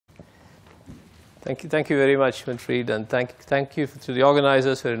Thank you very much, Winfried, and thank you to the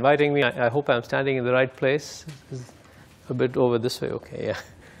organizers for inviting me. I hope I'm standing in the right place. A bit over this way, okay, yeah.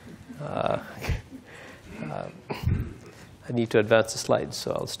 I need to advance the slides,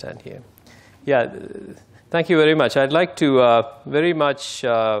 so I'll stand here. Yeah, thank you very much. I'd like to very much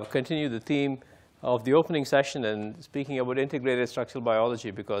continue the theme of the opening session and speaking about integrated structural biology,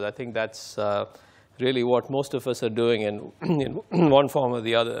 because I think that's really what most of us are doing in one form or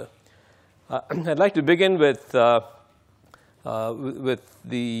the other. I'd like to begin with the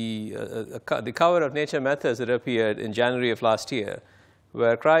cover of Nature Methods that appeared in January of last year,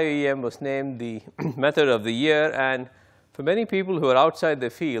 where cryo-EM was named the method of the year. And for many people who are outside the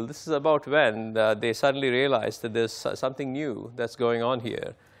field, this is about when they suddenly realized that there's something new that's going on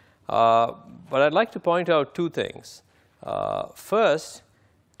here. But I'd like to point out two things. First,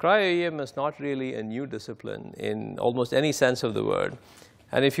 cryo-EM is not really a new discipline in almost any sense of the word.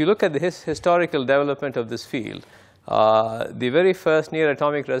 And if you look at the historical development of this field, the very first near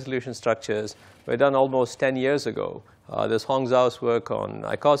atomic resolution structures were done almost 10 years ago. There's Hong Zhao's work on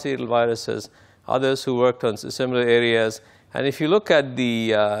icosahedral viruses, others who worked on similar areas. And if you look at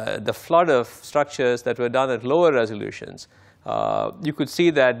the flood of structures that were done at lower resolutions, you could see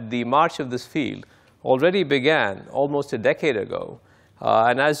that the march of this field already began almost a decade ago.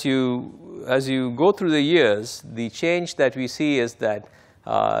 And as you go through the years, the change that we see is that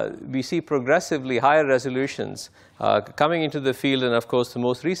we see progressively higher resolutions coming into the field. And of course, the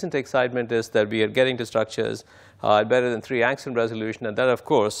most recent excitement is that we are getting to structures better than 3 angstrom resolution. And that, of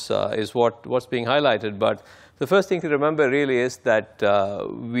course, is what's being highlighted. But the first thing to remember really is that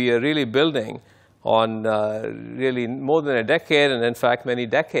we are really building on really more than a decade, and in fact, many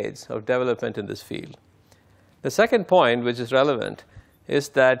decades of development in this field. The second point, which is relevant, is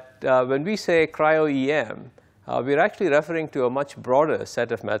that when we say cryo-EM, we're actually referring to a much broader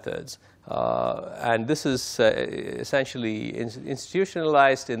set of methods. And this is essentially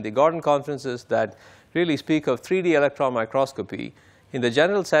institutionalized in the Gordon conferences that really speak of 3D electron microscopy in the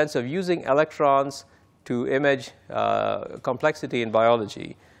general sense of using electrons to image complexity in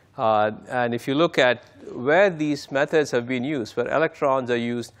biology. And if you look at where these methods have been used, where electrons are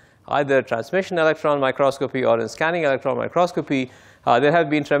used either transmission electron microscopy or in scanning electron microscopy, there have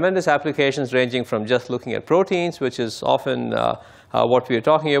been tremendous applications ranging from just looking at proteins, which is often what we are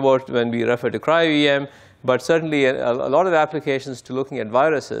talking about when we refer to cryo-EM, but certainly a lot of applications to looking at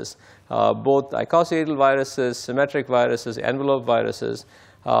viruses, both icosahedral viruses, symmetric viruses, envelope viruses,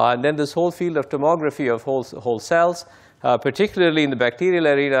 and then this whole field of tomography of whole cells, particularly in the bacterial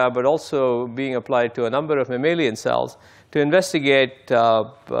arena, but also being applied to a number of mammalian cells to investigate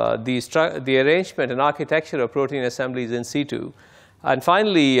the arrangement and architecture of protein assemblies in situ. And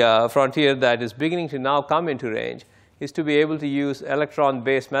finally, a frontier that is beginning to now come into range is to be able to use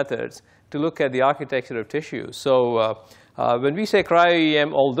electron-based methods to look at the architecture of tissue. So when we say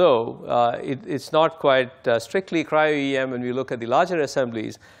cryo-EM, although it's not quite strictly cryo-EM when we look at the larger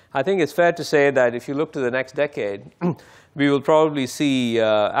assemblies, I think it's fair to say that if you look to the next decade, we will probably see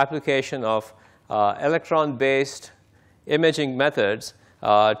application of electron-based imaging methods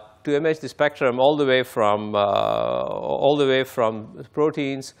to image the spectrum all the way from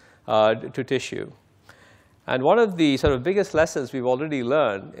proteins to tissue. And one of the sort of biggest lessons we've already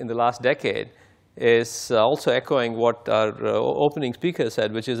learned in the last decade is also echoing what our opening speaker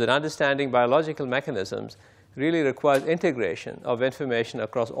said, which is that understanding biological mechanisms really requires integration of information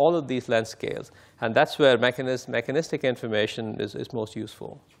across all of these length scales. And that's where mechanistic information is most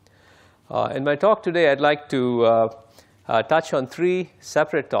useful. In my talk today, I'd like to touch on 3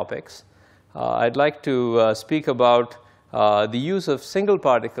 separate topics. I'd like to speak about the use of single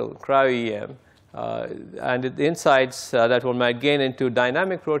particle cryo-EM and the insights that one might gain into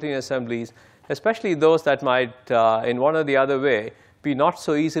dynamic protein assemblies, especially those that might, in one or the other way, be not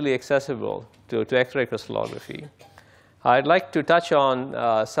so easily accessible to X-ray crystallography. I'd like to touch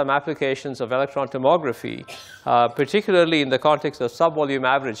on some applications of electron tomography, particularly in the context of subvolume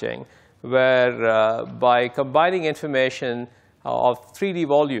averaging, where by combining information of 3D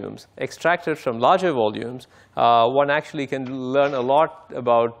volumes extracted from larger volumes, one actually can learn a lot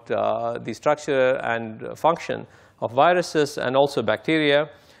about the structure and function of viruses and also bacteria.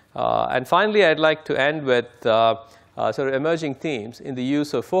 And finally, I'd like to end with sort of emerging themes in the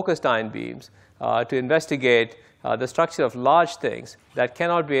use of focused ion beams to investigate the structure of large things that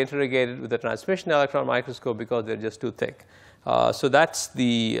cannot be interrogated with a transmission electron microscope because they're just too thick. So that's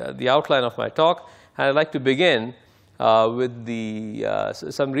the outline of my talk. And I'd like to begin with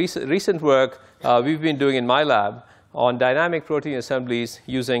some recent work we've been doing in my lab on dynamic protein assemblies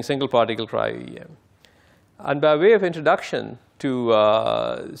using single particle cryo-EM. And by way of introduction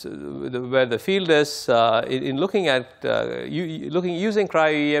where the field is in looking at using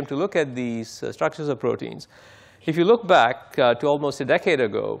cryo-EM to look at these structures of proteins. If you look back to almost a decade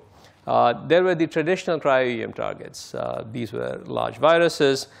ago, there were the traditional cryo-EM targets. These were large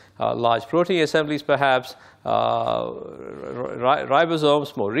viruses, large protein assemblies perhaps,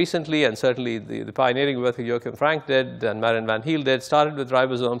 ribosomes more recently, and certainly the pioneering work that Joachim Frank did and Maren van Heel did started with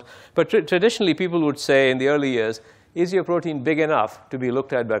ribosomes. But traditionally, people would say in the early years, is your protein big enough to be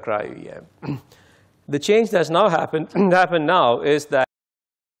looked at by cryo-EM? The change that's now happened now is that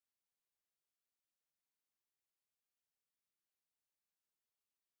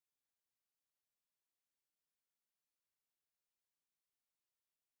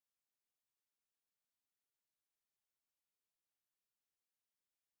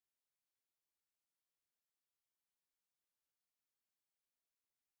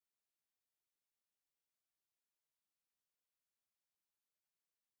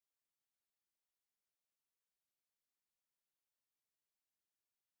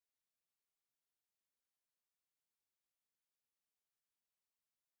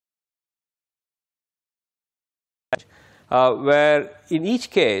where in each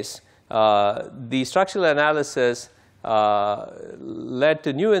case, the structural analysis led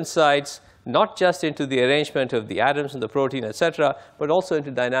to new insights, not just into the arrangement of the atoms in the protein, et cetera, but also into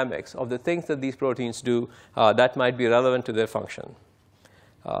dynamics of the things that these proteins do that might be relevant to their function.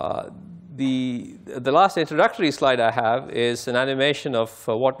 The last introductory slide I have is an animation of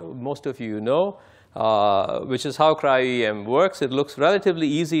what most of you know, which is how cryo-EM works. It looks relatively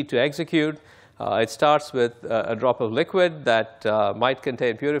easy to execute. It starts with a drop of liquid that might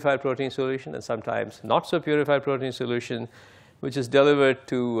contain purified protein solution and sometimes not so purified protein solution, which is delivered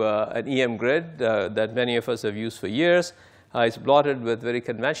to an EM grid that many of us have used for years. It's blotted with very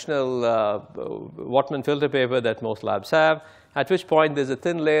conventional Whatman filter paper that most labs have, at which point there's a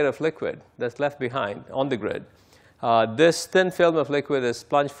thin layer of liquid that's left behind on the grid. This thin film of liquid is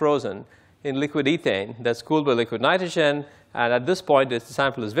plunge frozen in liquid ethane that's cooled by liquid nitrogen, and at this point the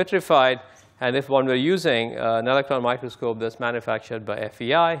sample is vitrified. And if one were using an electron microscope that's manufactured by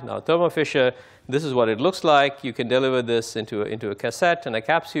FEI, now Thermo Fisher, this is what it looks like. You can deliver this into a cassette and a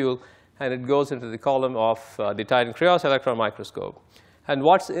capsule, and it goes into the column of the Titan Krios electron microscope. And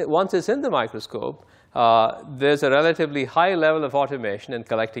once it's in the microscope, there's a relatively high level of automation in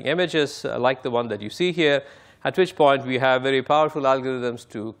collecting images like the one that you see here, at which point we have very powerful algorithms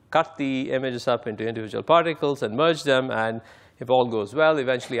to cut the images up into individual particles and merge them, and if all goes well,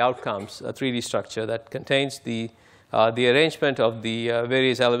 eventually out comes a 3D structure that contains the arrangement of the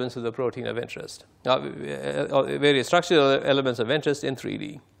various elements of the protein of interest, various structural elements of interest in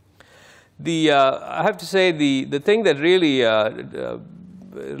 3D. I have to say the thing that really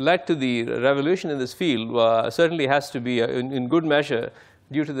led to the revolution in this field certainly has to be in good measure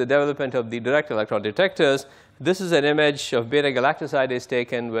due to the development of the direct electron detectors. This is an image of beta-galactosidase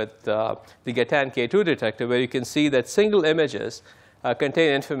taken with the Gatan K2 detector, where you can see that single images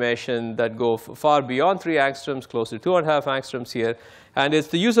contain information that go far beyond 3 angstroms, close to 2.5 angstroms here. And it's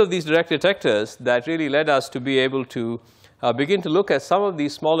the use of these direct detectors that really led us to be able to begin to look at some of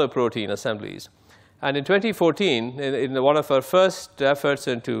these smaller protein assemblies. And in 2014, in one of our first efforts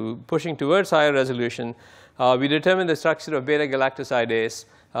into pushing towards higher resolution, we determined the structure of beta-galactosidase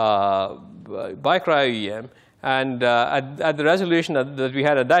by cryo-EM. And at the resolution that we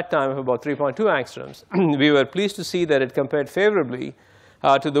had at that time of about 3.2 angstroms, we were pleased to see that it compared favorably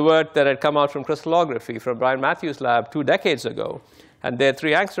to the work that had come out from crystallography from Brian Matthews' lab 2 decades ago. And their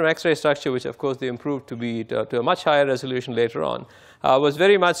 3 angstrom X-ray structure, which of course they improved to a much higher resolution later on, was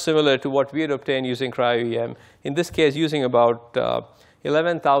very much similar to what we had obtained using cryo-EM, in this case using about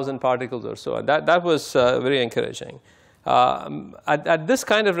 11,000 particles or so. And that was very encouraging. At this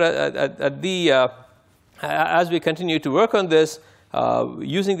kind of, as we continue to work on this,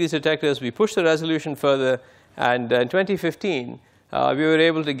 using these detectors, we pushed the resolution further. And in 2015, we were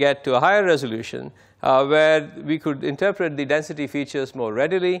able to get to a higher resolution where we could interpret the density features more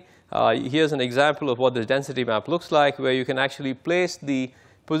readily. Here's an example of what the density map looks like, where you can actually place the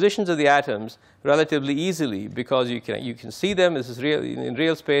positions of the atoms relatively easily because you can see them. This is real, in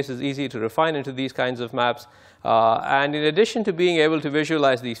real space. It's easy to refine into these kinds of maps. And in addition to being able to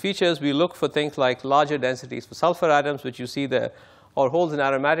visualize these features, we look for things like larger densities for sulfur atoms, which you see there, or holes in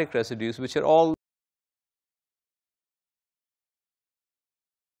aromatic residues, which are all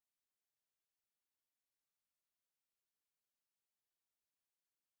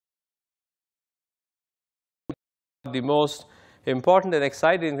the most important and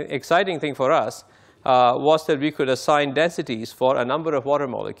exciting thing for us was that we could assign densities for a number of water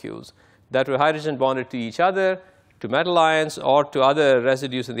molecules that were hydrogen bonded to each other metal ions or to other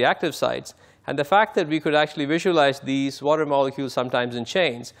residues in the active sites. And the fact that we could actually visualize these water molecules sometimes in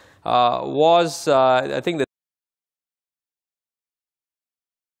chains was, I think, that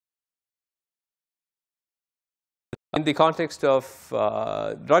in the context of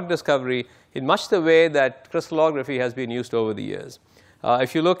drug discovery in much the way that crystallography has been used over the years.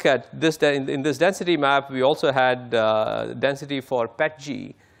 If you look at this, in this density map, we also had density for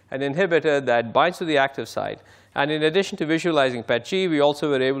PET-G, an inhibitor that binds to the active site. And in addition to visualizing PET-G, we also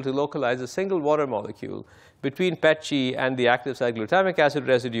were able to localize a single water molecule between PET-G and the active site glutamic acid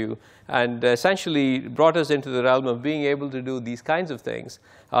residue, and essentially brought us into the realm of being able to do these kinds of things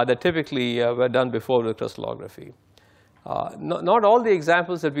that typically were done before with crystallography. Not all the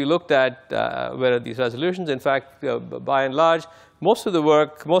examples that we looked at were at these resolutions. In fact, by and large, most of the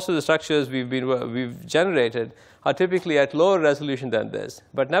work, most of the structures we've generated are typically at lower resolution than this.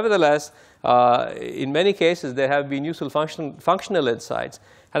 But nevertheless, in many cases, there have been useful functional insights.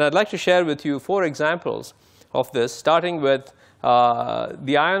 And I'd like to share with you 4 examples of this, starting with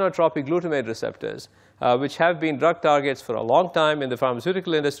the ionotropic glutamate receptors, which have been drug targets for a long time in the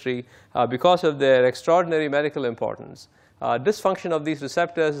pharmaceutical industry because of their extraordinary medical importance. Dysfunction of these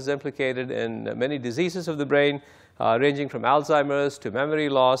receptors is implicated in many diseases of the brain, ranging from Alzheimer's to memory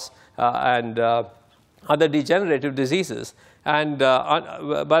loss and other degenerative diseases. And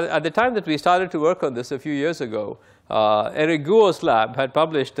but at the time that we started to work on this a few years ago, Eric Guo's lab had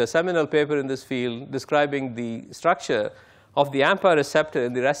published a seminal paper in this field describing the structure of the AMPA receptor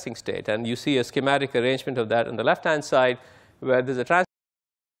in the resting state. And you see a schematic arrangement of that on the left-hand side, where there's a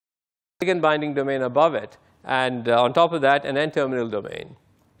ligand binding domain above it, and on top of that, an N-terminal domain.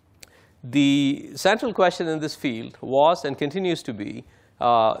 The central question in this field was and continues to be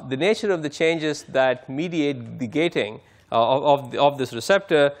the nature of the changes that mediate the gating of this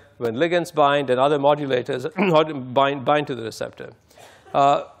receptor when ligands bind and other modulators bind to the receptor.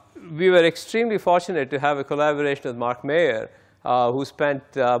 We were extremely fortunate to have a collaboration with Mark Mayer, who spent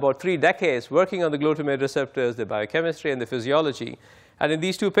about 3 decades working on the glutamate receptors, the biochemistry, and the physiology. And in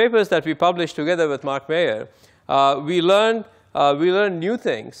these 2 papers that we published together with Mark Mayer, we learned new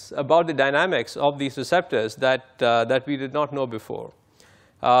things about the dynamics of these receptors that we did not know before.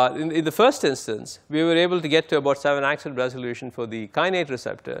 In the first instance, we were able to get to about 7-axis resolution for the kainate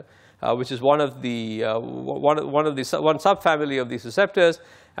receptor, which is one subfamily of these receptors.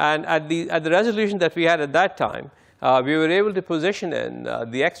 And at the resolution that we had at that time, we were able to position in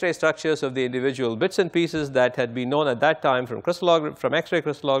the X-ray structures of the individual bits and pieces that had been known at that time from X-ray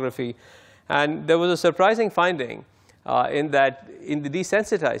crystallography. And there was a surprising finding in that in the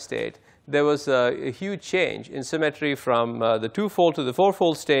desensitized state, there was a huge change in symmetry from the 2-fold to the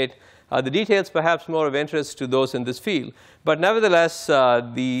 4-fold state. The details perhaps more of interest to those in this field. But nevertheless,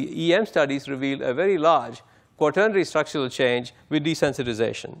 the EM studies revealed a very large quaternary structural change with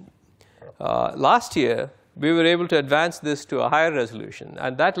desensitization. Last year, we were able to advance this to a higher resolution,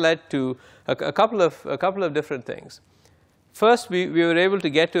 and that led to a couple of different things. First, we were able to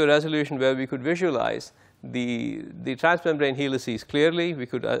get to a resolution where we could visualize the transmembrane helices clearly. We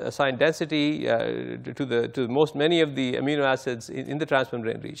could assign density to many of the amino acids in the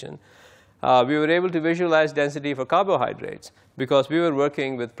transmembrane region. We were able to visualize density for carbohydrates because we were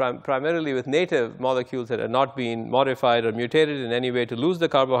working with primarily with native molecules that had not been modified or mutated in any way to lose the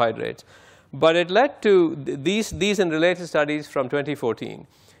carbohydrates. But it led to these and related studies from 2014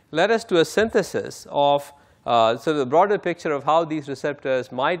 led us to a synthesis of sort of the broader picture of how these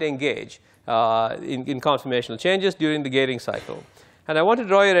receptors might engage in conformational changes during the gating cycle. And I want to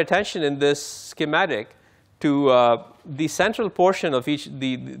draw your attention in this schematic to the central portion of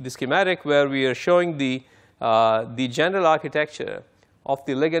the schematic where we are showing the general architecture of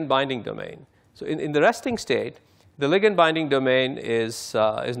the ligand binding domain. So in the resting state, the ligand binding domain is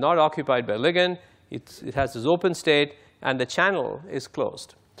not occupied by ligand. It has this open state, and the channel is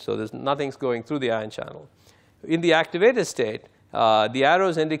closed. So nothing's going through the ion channel. In the activated state, the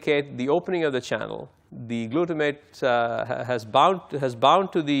arrows indicate the opening of the channel. The glutamate has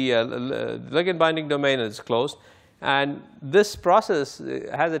bound to the ligand binding domain and is closed. And this process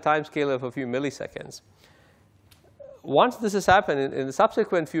has a time scale of a few milliseconds. Once this has happened, in the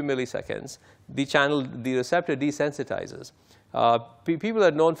subsequent few milliseconds, the receptor desensitizes. People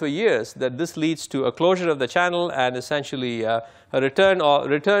had known for years that this leads to a closure of the channel and essentially a return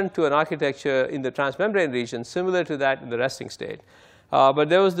to an architecture in the transmembrane region similar to that in the resting state. But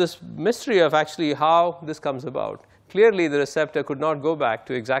there was this mystery of actually how this comes about. clearly the receptor could not go back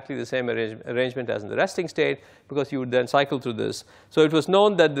to exactly the same arrangement as in the resting state, because you would then cycle through this. So it was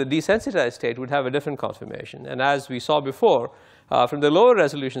known that the desensitized state would have a different conformation. And as we saw before, from the lower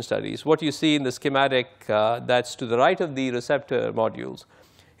resolution studies, what you see in the schematic that's to the right of the receptor modules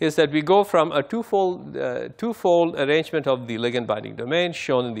is that we go from a twofold arrangement of the ligand binding domain,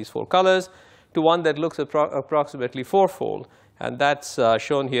 shown in these 4 colors, to one that looks approximately 4-fold. And that's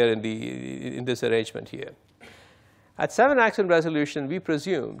shown here in this arrangement here. At 7-axon resolution, we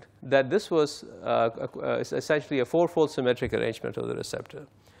presumed that this was essentially a 4-fold symmetric arrangement of the receptor.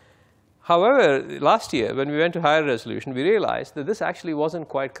 However, last year, when we went to higher resolution, we realized that this actually wasn't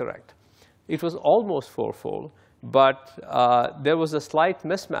quite correct. It was almost 4-fold, but there was a slight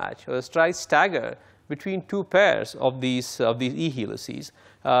mismatch or a slight stagger between 2 pairs of these E helices,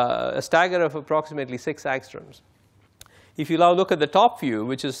 a stagger of approximately 6 angstroms. If you now look at the top view,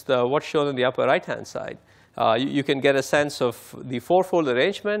 which is what's shown on the upper right-hand side, you can get a sense of the 4-fold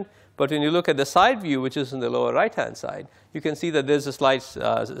arrangement. But when you look at the side view, which is in the lower right-hand side, you can see that there's a slight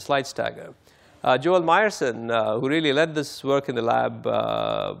stagger. Joel Meyerson, who really led this work in the lab,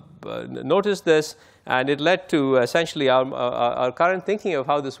 noticed this, and it led to essentially our current thinking of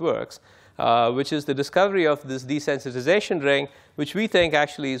how this works, which is the discovery of this desensitization ring, which we think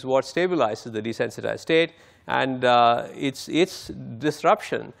actually is what stabilizes the desensitized state. And its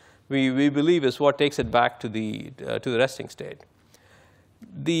disruption, we believe, is what takes it back to the resting state.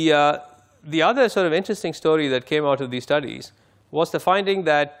 The other sort of interesting story that came out of these studies was the finding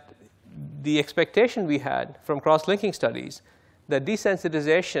that the expectation we had from cross-linking studies that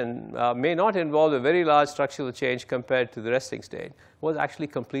desensitization may not involve a very large structural change compared to the resting state was actually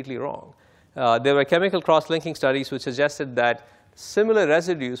completely wrong. There were chemical cross-linking studies which suggested that similar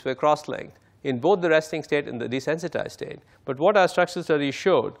residues were cross-linked in both the resting state and the desensitized state. But what our structural studies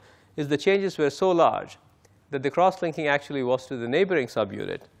showed is the changes were so large that the cross-linking actually was to the neighboring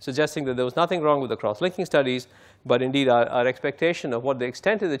subunit, suggesting that there was nothing wrong with the cross-linking studies, but indeed our expectation of what the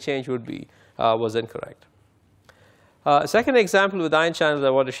extent of the change would be was incorrect. A second example with ion channels I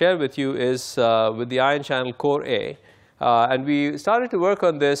want to share with you is with the ion channel core A. And we started to work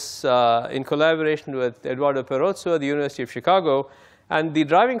on this in collaboration with Eduardo Perozzo at the University of Chicago. And the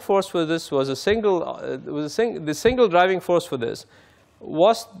driving force for this was the single driving force for this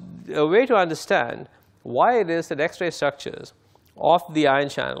was a way to understand why it is that X-ray structures of the ion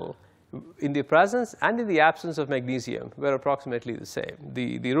channel in the presence and in the absence of magnesium were approximately the same.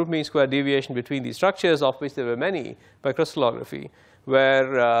 The root mean square deviation between these structures, of which there were many by crystallography,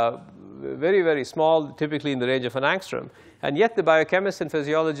 were very, very small, typically in the range of an angstrom. And yet the biochemists and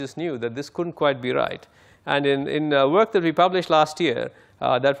physiologists knew that this couldn't quite be right. And in work that we published last year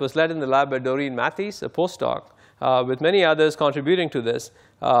that was led in the lab by Doreen Matthees, a postdoc, with many others contributing to this,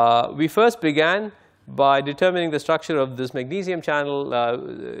 we first began by determining the structure of this magnesium channel.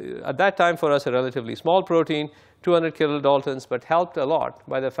 At that time, for us, a relatively small protein, 200 kilodaltons, but helped a lot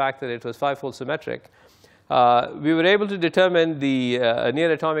by the fact that it was 5-fold symmetric. We were able to determine the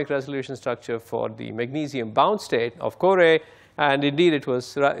near atomic resolution structure for the magnesium bound state of core A, and indeed it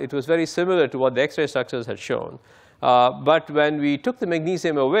was very similar to what the X-ray structures had shown. But when we took the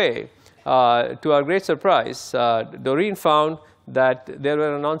magnesium away, to our great surprise, Doreen found that there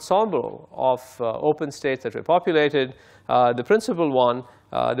were an ensemble of open states that were populated. The principal one,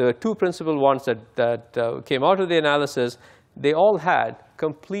 there were 2 principal ones that came out of the analysis. They all had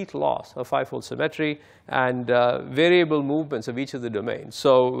complete loss of 5-fold symmetry and variable movements of each of the domains.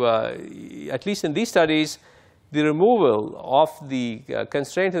 So at least in these studies, the removal of the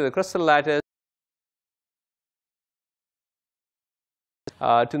constraint of the crystal lattice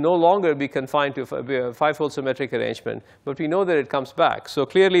to no longer be confined to a 5-fold symmetric arrangement, but we know that it comes back. So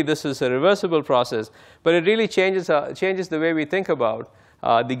clearly this is a reversible process, but it really changes the way we think about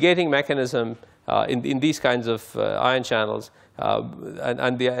the gating mechanism in these kinds of ion channels,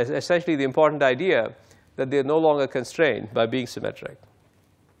 and essentially the important idea that they're no longer constrained by being symmetric.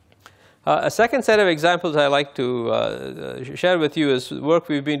 A second set of examples I'd like to share with you is work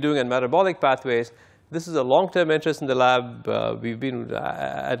we've been doing in metabolic pathways. This is a long-term interest in the lab. We've been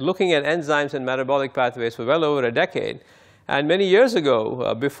looking at enzymes and metabolic pathways for well over a decade. And many years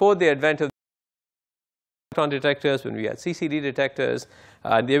ago, before the advent of electron detectors, when we had CCD detectors,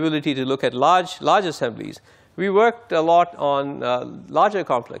 the ability to look at large assemblies, we worked a lot on larger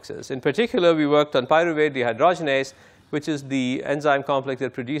complexes. In particular, we worked on pyruvate dehydrogenase, which is the enzyme complex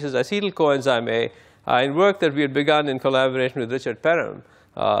that produces acetyl coenzyme A, in work that we had begun in collaboration with Richard Perham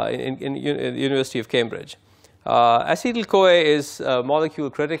in the University of Cambridge. Acetyl-CoA is a molecule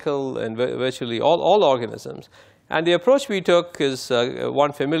critical in virtually all organisms. And the approach we took is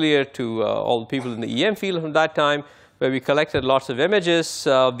one familiar to all the people in the EM field from that time, where we collected lots of images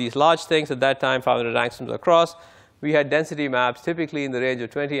of these large things, at that time 500 angstroms across. We had density maps typically in the range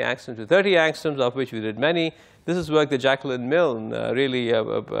of 20 angstroms to 30 angstroms, of which we did many. This is work that Jacqueline Milne really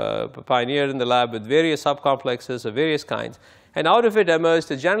pioneered in the lab with various subcomplexes of various kinds. And out of it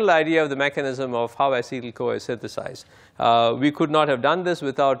emerged a general idea of the mechanism of how acetyl-CoA is synthesized. We could not have done this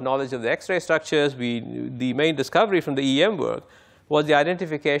without knowledge of the X-ray structures. The main discovery from the EM work was the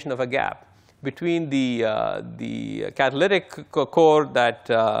identification of a gap between the catalytic core that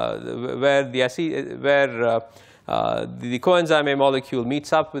where the coenzyme A molecule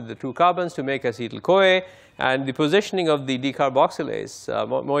meets up with the two carbons to make acetyl-CoA, and the positioning of the decarboxylase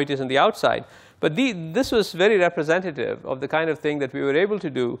moieties on the outside. But this was very representative of the kind of thing that we were able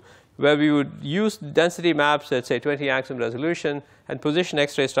to do, where we would use density maps at, say, 20 angstrom resolution and position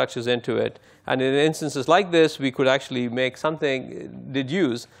X-ray structures into it. And in instances like this, we could actually make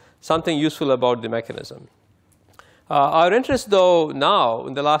deduce something useful about the mechanism. Our interest, though, now,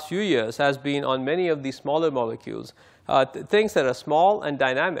 in the last few years, has been on many of these smaller molecules, things that are small and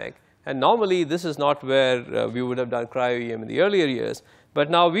dynamic. And normally, this is not where we would have done cryo-EM in the earlier years. But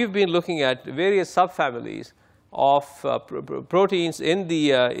now we've been looking at various subfamilies of proteins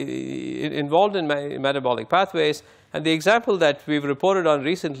involved in metabolic pathways. And the example that we've reported on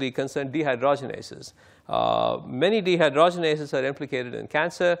recently concerned dehydrogenases. Many dehydrogenases are implicated in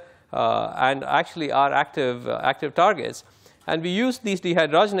cancer and actually are active targets. And we use these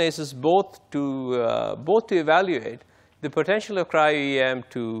dehydrogenases both to evaluate the potential of cryo-EM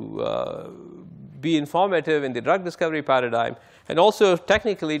to be informative in the drug discovery paradigm, and also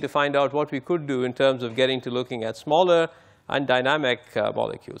technically to find out what we could do in terms of getting to looking at smaller and dynamic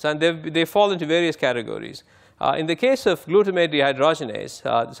molecules. And they fall into various categories. In the case of glutamate dehydrogenase,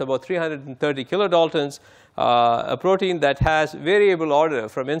 it's about 330 kilodaltons, a protein that has variable order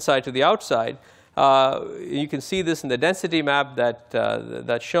from inside to the outside. You can see this in the density map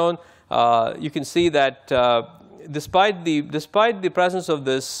that's shown. You can see that despite the presence of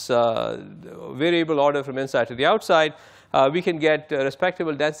this variable order from inside to the outside, we can get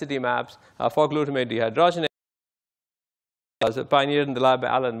respectable density maps for glutamate dehydrogenase. As pioneered in the lab by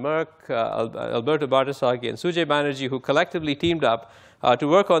Alan Merck, Alberto Bartosaghi, and Sujay Banerjee, who collectively teamed up to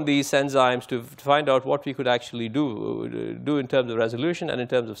work on these enzymes to find out what we could actually do in terms of resolution and in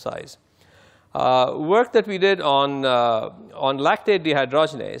terms of size. Work that we did on lactate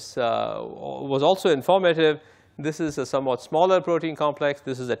dehydrogenase was also informative. This is a somewhat smaller protein complex.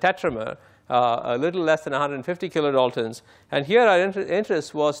 This is a tetramer, a little less than 150 kilodaltons. And here our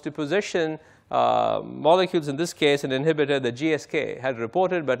interest was to position molecules, in this case an inhibitor that GSK had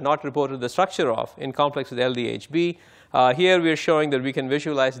reported but not reported the structure of in complex with LDHB. Here we are showing that we can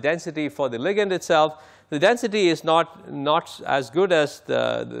visualize density for the ligand itself. The density is not as good as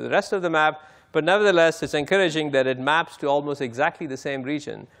the rest of the map, but nevertheless it's encouraging that it maps to almost exactly the same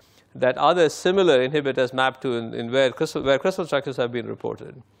region that other similar inhibitors map to where crystal structures have been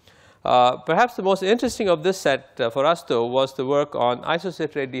reported. Perhaps the most interesting of this set for us, though, was the work on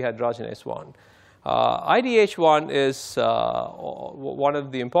isocitrate dehydrogenase 1. IDH1 is one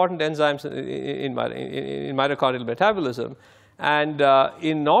of the important enzymes in mitochondrial metabolism. And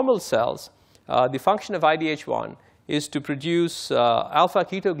in normal cells, the function of IDH1 is to produce alpha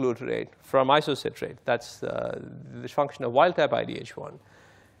ketoglutarate from isocitrate. That's the function of wild-type IDH1.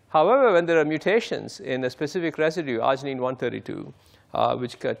 However, when there are mutations in a specific residue, arginine 132,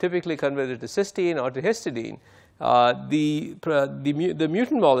 which typically converted to cysteine or to histidine, the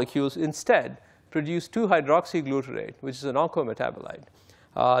mutant molecules instead produce 2-hydroxyglutarate, which is an oncometabolite.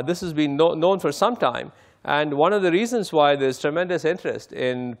 This has been known for some time, and one of the reasons why there's tremendous interest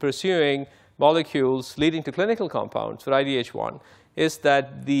in pursuing molecules leading to clinical compounds for IDH1 is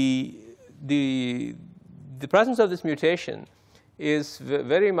that the presence of this mutation is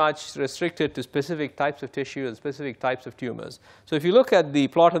very much restricted to specific types of tissue and specific types of tumors. So if you look at the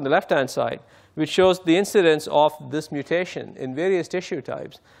plot on the left-hand side, which shows the incidence of this mutation in various tissue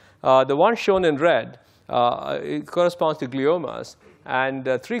types, the one shown in red it corresponds to gliomas, and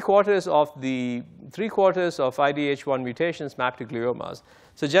three-quarters of IDH1 mutations map to gliomas,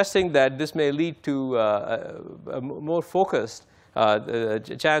 suggesting that this may lead to a more focused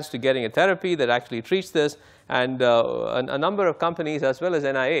chance to getting a therapy that actually treats this. And a number of companies, as well as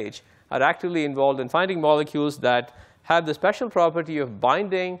NIH, are actively involved in finding molecules that have the special property of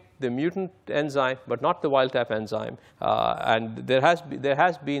binding the mutant enzyme, but not the wild-type enzyme. And there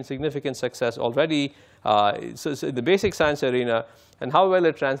has been significant success already so in the basic science arena, and how well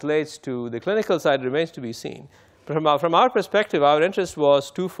it translates to the clinical side remains to be seen. From our perspective, our interest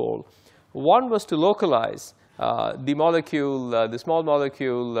was twofold. One was to localize The molecule, the small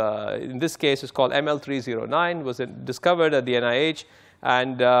molecule, in this case is called ML309, was discovered at the NIH.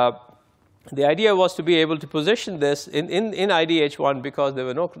 And the idea was to be able to position this in IDH1 because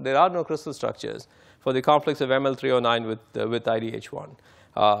there are no crystal structures for the complex of ML309 with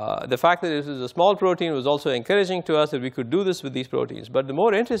IDH1. The fact that it was a small protein was also encouraging to us that we could do this with these proteins. But the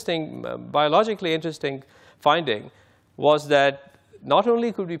more interesting, biologically interesting finding was that not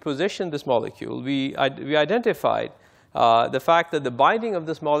only could we position this molecule, we identified the fact that the binding of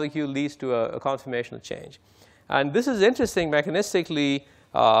this molecule leads to a conformational change. And this is interesting mechanistically,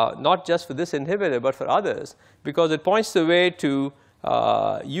 not just for this inhibitor, but for others, because it points the way to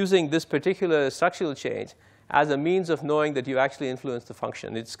using this particular structural change as a means of knowing that you actually influence the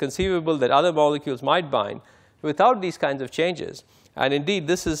function. It's conceivable that other molecules might bind without these kinds of changes. And indeed,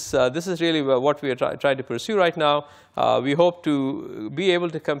 this is really what we are trying to pursue right now. We hope to be able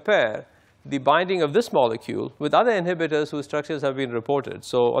to compare the binding of this molecule with other inhibitors whose structures have been reported.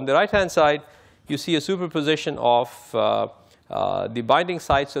 So on the right-hand side, you see a superposition of the binding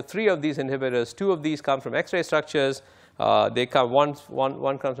sites of 3 of these inhibitors. 2 of these come from X-ray structures. One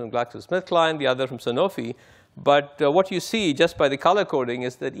comes from GlaxoSmithKline, the other from Sanofi. But what you see just by the color coding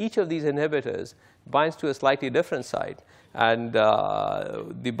is that each of these inhibitors binds to a slightly different site. And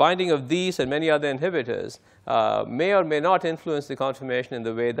the binding of these and many other inhibitors may or may not influence the conformation in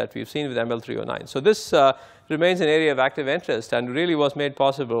the way that we've seen with ML309. So this remains an area of active interest and really was made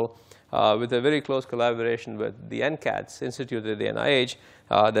possible with a very close collaboration with the NCATS Institute at the NIH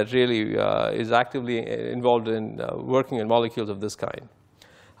that really is actively involved in working on molecules of this kind.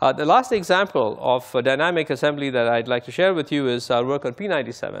 The last example of dynamic assembly that I'd like to share with you is our work on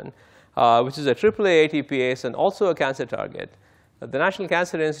P97, which is a AAA ATPase and also a cancer target. The National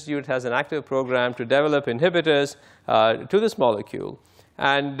Cancer Institute has an active program to develop inhibitors to this molecule.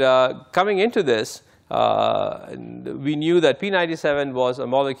 And coming into this, we knew that P97 was a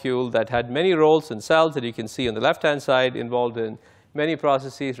molecule that had many roles in cells that you can see on the left-hand side, involved in many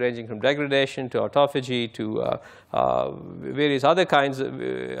processes ranging from degradation to autophagy to various other kinds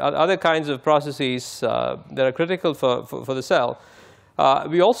of processes that are critical for the cell.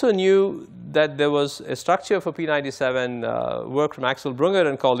 We also knew that there was a structure for P97 work from Axel Brunger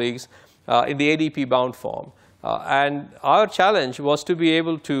and colleagues in the ADP-bound form. And our challenge was to be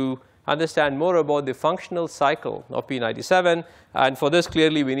able to understand more about the functional cycle of P97. And for this,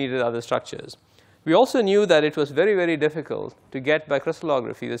 clearly, we needed other structures. We also knew that it was very, very difficult to get by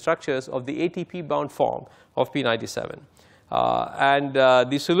crystallography the structures of the ATP-bound form of P97.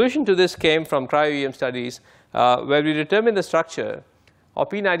 The solution to this came from cryo-EM studies where we determined the structure of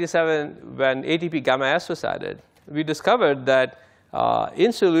P97 when ATP gamma S was added. We discovered that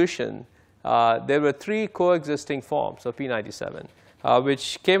in solution, there were 3 coexisting forms of P97,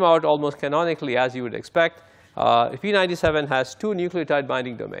 which came out almost canonically as you would expect. P97 has 2 nucleotide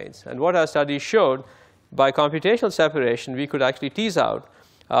binding domains. And what our studies showed, by computational separation, we could actually tease out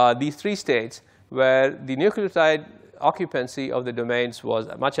these 3 states where the nucleotide occupancy of the domains was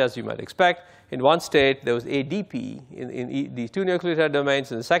much as you might expect. In one state, there was ADP in these 2 nucleotide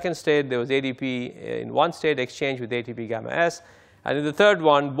domains. In the second state, there was ADP in one state exchanged with ATP gamma S. And in the third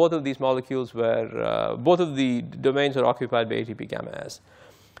one, both of these molecules were, both of the domains were occupied by ATP gamma S.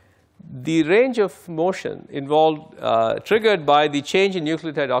 The range of motion involved, triggered by the change in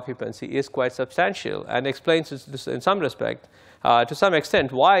nucleotide occupancy is quite substantial and explains in some respect, to some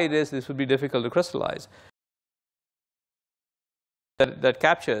extent, why it is this would be difficult to crystallize. That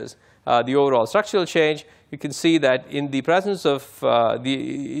captures the overall structural change. You can see that in the presence of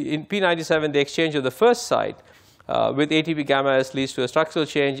in P97, the exchange of the first site with ATP gamma S leads to a structural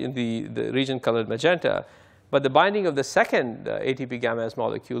change in the region colored magenta. But the binding of the second ATP gamma S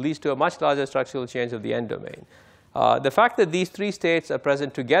molecule leads to a much larger structural change of the end domain. The fact that these 3 states are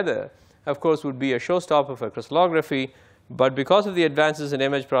present together, of course, would be a showstopper for crystallography. But because of the advances in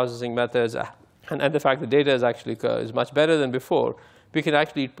image processing methods and the fact that data is actually is much better than before, we can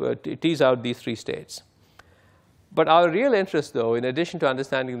actually tease out these 3 states. But our real interest, though, in addition to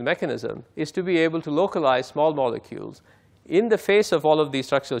understanding the mechanism, is to be able to localize small molecules in the face of all of these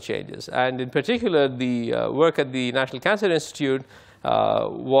structural changes. And in particular, the work at the National Cancer Institute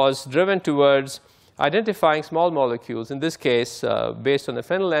was driven towards identifying small molecules, in this case based on the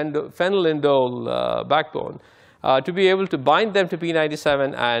phenylindole backbone, to be able to bind them to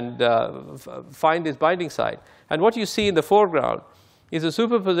P97 and find this binding site. And what you see in the foreground is a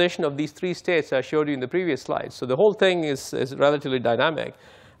superposition of these 3 states I showed you in the previous slide. So the whole thing is relatively dynamic.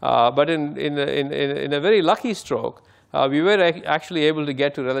 But in a very lucky stroke, we were actually able to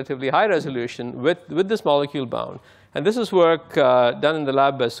get to relatively high resolution with this molecule bound. And this is work done in the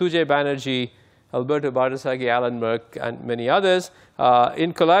lab by Sujay Banerjee, Alberto Bardesaghi, Alan Merck, and many others,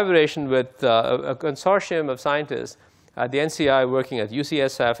 in collaboration with a consortium of scientists at the NCI working at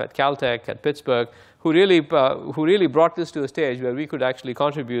UCSF, at Caltech, at Pittsburgh, who really brought this to a stage where we could actually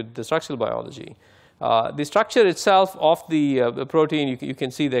contribute the structural biology. The structure itself of the protein, you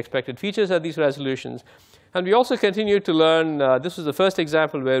can see the expected features at these resolutions. And we also continued to learn, this was the first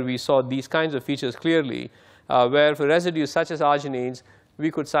example where we saw these kinds of features clearly, where for residues such as arginines,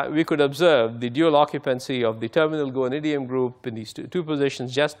 we could observe the dual occupancy of the terminal guanidinium group in these two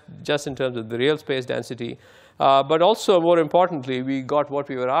positions, just in terms of the real space density. But also, more importantly, we got what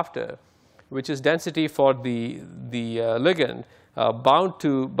we were after, which is density for the ligand bound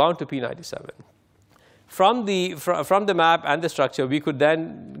to P97. From the map and the structure, we could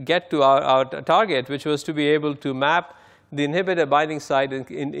then get to our target, which was to be able to map the inhibitor binding site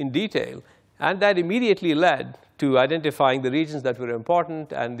in detail. And that immediately led to identifying the regions that were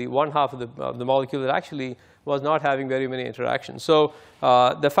important and the one half of the molecule that actually was not having very many interactions. So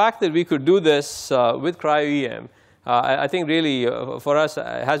the fact that we could do this with cryo-EM, I think really for us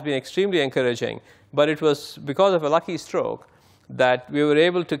has been extremely encouraging. But it was because of a lucky stroke that we were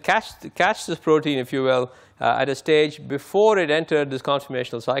able to catch this protein, if you will, at a stage before it entered this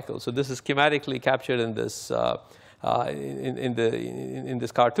conformational cycle. So this is schematically captured in this in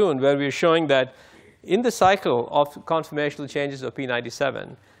this cartoon, where we're showing that in the cycle of conformational changes of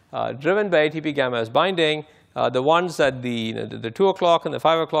P97, driven by ATP gamma S binding, the ones at the 2 o'clock and the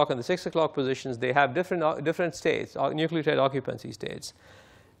 5 o'clock and the 6 o'clock positions, they have different states, nucleotide occupancy states.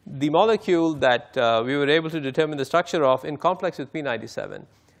 The molecule that we were able to determine the structure of in complex with P97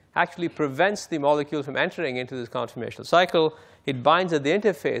 actually prevents the molecule from entering into this conformational cycle. It binds at the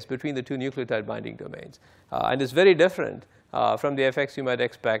interface between the two nucleotide binding domains. And it's very different from the effects you might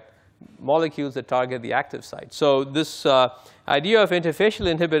expect molecules that target the active site. So this idea of interfacial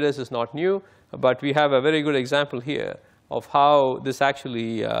inhibitors is not new, but we have a very good example here of how this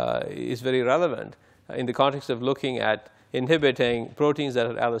actually is very relevant in the context of looking at inhibiting proteins that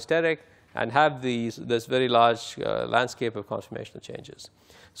are allosteric and have this very large landscape of conformational changes.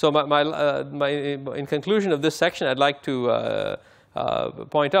 So in conclusion of this section, I'd like to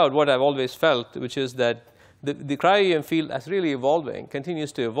point out what I've always felt, which is that the cryo-EM field is really evolving,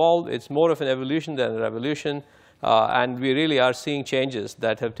 continues to evolve. It's more of an evolution than a revolution, and we really are seeing changes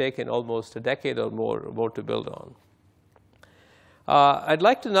that have taken almost a decade or more to build on. I'd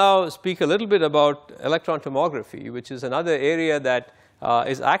like to now speak a little bit about electron tomography, which is another area that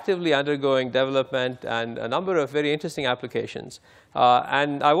is actively undergoing development and a number of very interesting applications.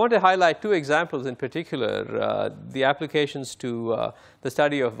 And I want to highlight two examples in particular, the applications to the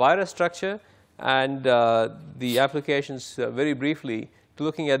study of virus structure and the applications very briefly to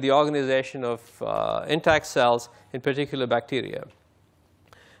looking at the organization of intact cells, in particular bacteria.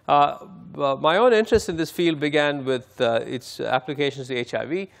 My own interest in this field began with its applications to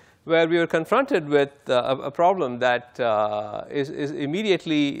HIV, where we were confronted with a problem that is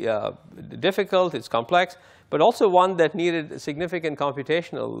immediately difficult, it's complex, but also one that needed significant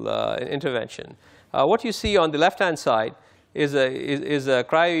computational intervention. What you see on the left-hand side is a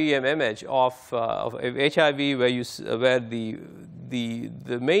cryo-EM image of HIV, where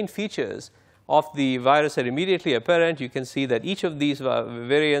the main features of the virus are immediately apparent. You can see that each of these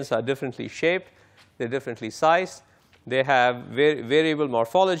variants are differently shaped, they're differently sized, they have variable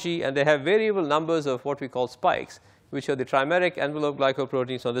morphology, and they have variable numbers of what we call spikes, which are the trimeric envelope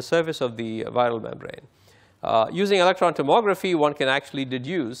glycoproteins on the surface of the viral membrane. Using electron tomography, one can actually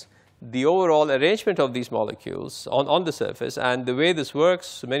deduce the overall arrangement of these molecules on the surface. And the way this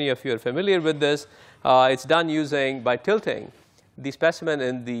works, many of you are familiar with this, it's done by tilting the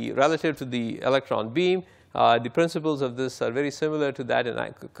specimen relative to the electron beam. The principles of this are very similar to that in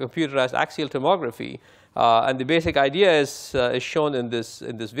computerized axial tomography. And the basic idea is shown in this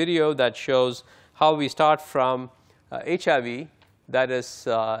video that shows how we start from HIV that is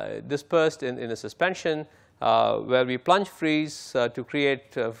dispersed in a suspension, where we plunge freeze to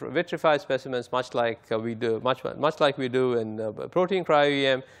create vitrified specimens, much like we do in protein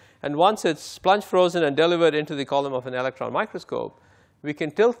cryo-EM. And once it's plunge frozen and delivered into the column of an electron microscope, we can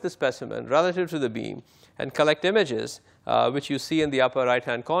tilt the specimen relative to the beam and collect images, which you see in the upper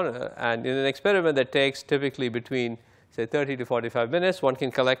right-hand corner. And in an experiment that takes typically between, say, 30 to 45 minutes, one can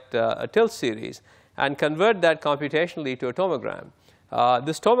collect a tilt series and convert that computationally to a tomogram.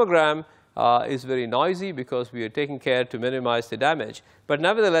 This tomogram is very noisy because we are taking care to minimize the damage. But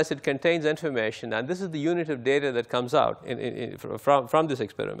nevertheless, it contains information, and this is the unit of data that comes out from this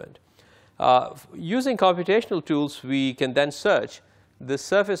experiment. Using computational tools, we can then search the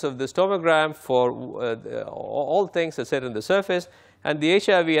surface of this tomogram for all things that sit on the surface. And the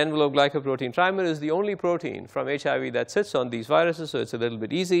HIV envelope glycoprotein trimer is the only protein from HIV that sits on these viruses, so it's a little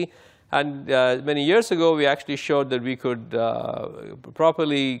bit easy. And many years ago, we actually showed that we could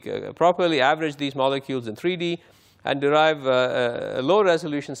properly average these molecules in 3D and derive a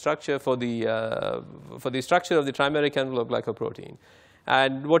low-resolution structure for the structure of the trimeric envelope glycoprotein.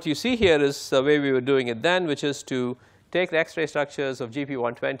 And what you see here is the way we were doing it then, which is to take the X-ray structures of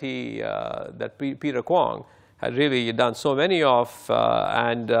GP120 that Peter Kwong had really done so many of,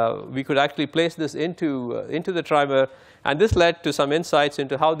 and we could actually place this into the trimer, and this led to some insights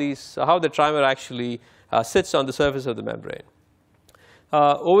into how the trimer actually sits on the surface of the membrane.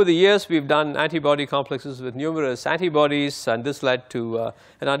 Over the years, we've done antibody complexes with numerous antibodies, and this led to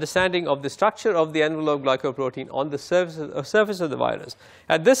an understanding of the structure of the envelope glycoprotein on the surface of the virus.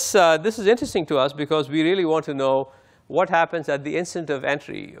 And this is interesting to us because we really want to know what happens at the instant of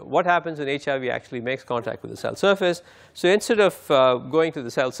entry, what happens when HIV actually makes contact with the cell surface. So instead of going to the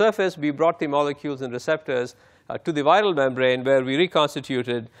cell surface, we brought the molecules and receptors to the viral membrane, where we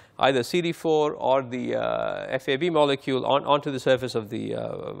reconstituted either CD4 or the FAB molecule onto the surface of the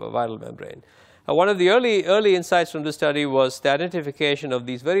viral membrane. One of the early insights from this study was the identification of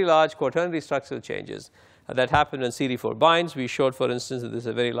these very large quaternary structural changes that happen when CD4 binds. We showed, for instance, that there's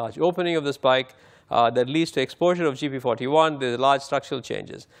a very large opening of the spike that leads to exposure of GP41. There's large structural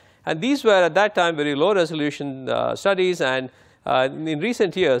changes. And these were, at that time, very low resolution studies. And in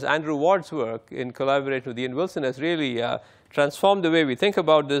recent years, Andrew Ward's work in collaboration with Ian Wilson has really transformed the way we think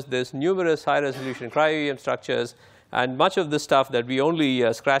about this. There's numerous high-resolution cryo-EM structures, and much of the stuff that we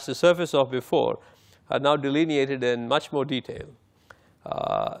only scratched the surface of before are now delineated in much more detail.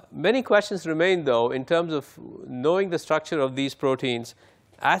 Many questions remain, though, in terms of knowing the structure of these proteins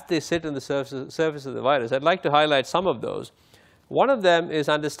as they sit on the surface of the virus. I'd like to highlight some of those. One of them is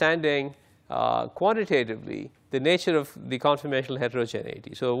understanding quantitatively the nature of the conformational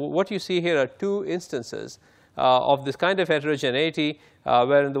heterogeneity. So what you see here are two instances of this kind of heterogeneity,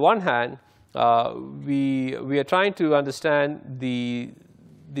 where on the one hand, we are trying to understand the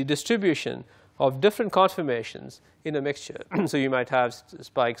distribution of different conformations in a mixture. So you might have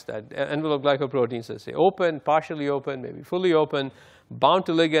spikes that envelope glycoproteins, let's say, open, partially open, maybe fully open, bound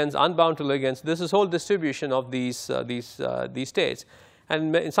to ligands, unbound to ligands. This is whole distribution of these states.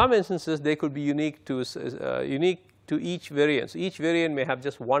 And in some instances, they could be unique to each variant. So each variant may have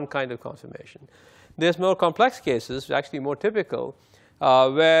just one kind of conformation. There's more complex cases, actually more typical,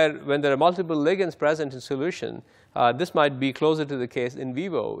 where when there are multiple ligands present in solution, this might be closer to the case in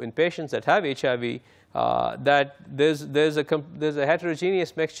vivo in patients that have HIV, that there's a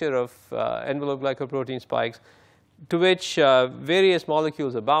heterogeneous mixture of envelope glycoprotein spikes to which various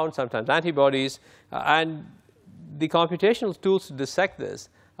molecules are bound, sometimes antibodies, and the computational tools to dissect this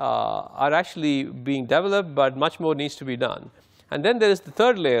are actually being developed, but much more needs to be done. And then there is the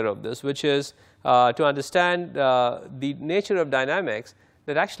third layer of this, which is to understand the nature of dynamics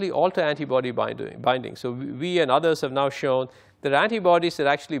that actually alter antibody binding. So we and others have now shown that antibodies that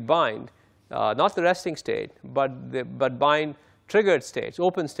actually bind, not the resting state, but bind triggered states,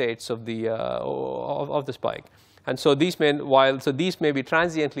 open states of the spike. And so these may be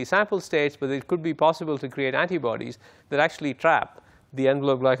transiently sampled states, but it could be possible to create antibodies that actually trap the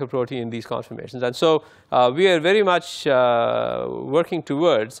envelope glycoprotein in these conformations. And so we are very much working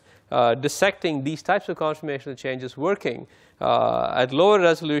towards dissecting these types of conformational changes, working at lower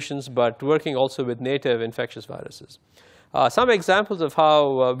resolutions, but working also with native infectious viruses. Some examples of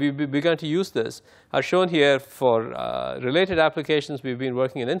how we've begun to use this are shown here for related applications. We've been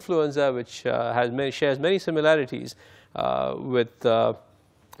working in influenza, which shares many similarities with HIV.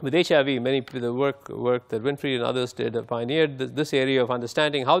 The work that Winfried and others did have pioneered this area of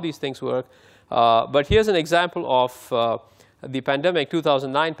understanding how these things work. But here's an example of the pandemic,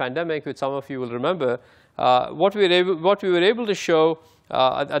 2009 pandemic, which some of you will remember. What we were able to show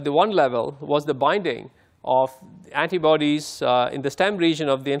at the one level was the binding of antibodies in the stem region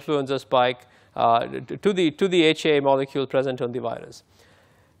of the influenza spike to the HA molecule present on the virus.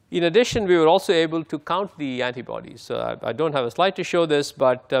 In addition, we were also able to count the antibodies. So I don't have a slide to show this,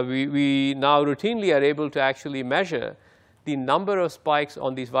 but we now routinely are able to actually measure the number of spikes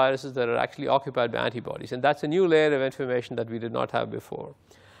on these viruses that are actually occupied by antibodies. And that's a new layer of information that we did not have before.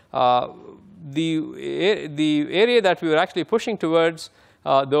 The area that we were actually pushing towards,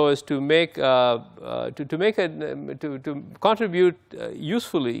 though, is to contribute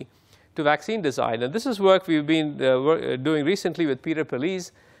usefully to vaccine design. And this is work we've been doing recently with Peter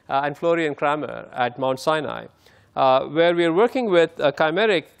Pelise and Florian Kramer at Mount Sinai, where we are working with a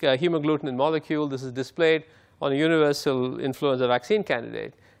chimeric hemagglutinin molecule. This is displayed on a universal influenza vaccine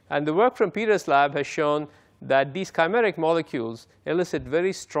candidate. And the work from Peter's lab has shown that these chimeric molecules elicit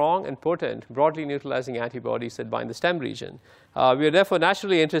very strong and potent broadly neutralizing antibodies that bind the stem region. We are therefore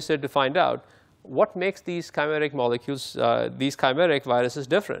naturally interested to find out what makes these chimeric molecules, these chimeric viruses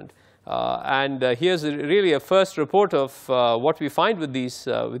different. Here's really a first report of what we find with these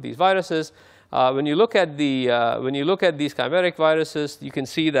viruses. When you look at these chimeric viruses, you can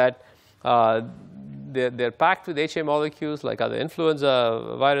see that they're packed with HA molecules like other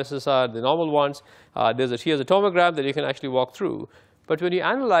influenza viruses are, the normal ones. Here's a tomograph that you can actually walk through. But when you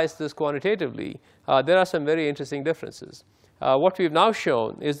analyze this quantitatively, there are some very interesting differences. What we've now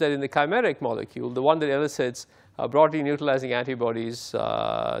shown is that in the chimeric molecule, the one that elicits broadly neutralizing antibodies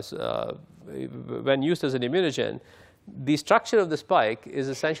when used as an immunogen, the structure of the spike is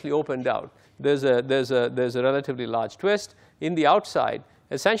essentially opened out. There's a relatively large twist in the outside,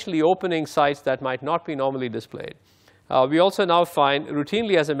 essentially opening sites that might not be normally displayed. We also now find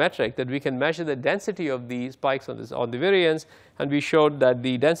routinely as a metric that we can measure the density of these spikes on the virions, and we showed that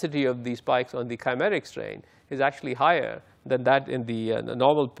the density of these spikes on the chimeric strain is actually higher than that in the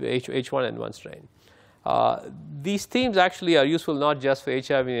normal H1N1 strain. These themes actually are useful not just for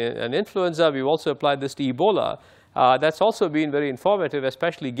HIV and influenza. We've also applied this to Ebola. That's also been very informative,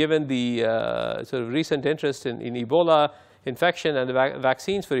 especially given the sort of recent interest in Ebola infection and the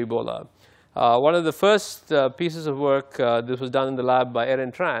vaccines for Ebola. One of the first pieces of work, this was done in the lab by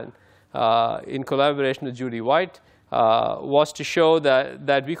Erin Tran in collaboration with Judy White, was to show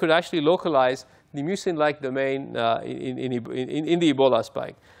that we could actually localize the mucin-like domain in the Ebola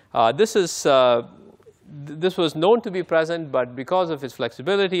spike. This was known to be present, but because of its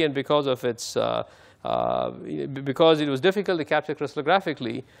flexibility and because of its because it was difficult to capture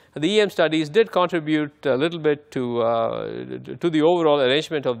crystallographically, the EM studies did contribute a little bit to the overall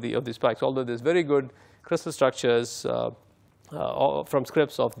arrangement of the spikes. Although there's very good crystal structures from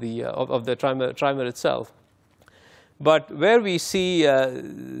scripts of the trimer itself. But where we see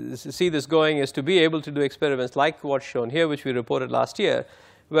this going is to be able to do experiments like what's shown here, which we reported last year,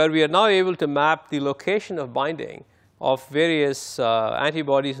 where we are now able to map the location of binding of various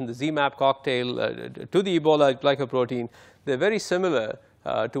antibodies in the ZMAP cocktail to the Ebola glycoprotein. They're very similar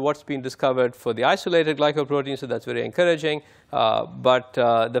to what's been discovered for the isolated glycoprotein, so that's very encouraging. But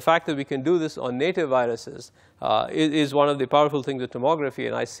the fact that we can do this on native viruses is one of the powerful things with tomography,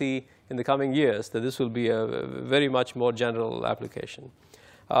 and I see in the coming years that this will be a very much more general application.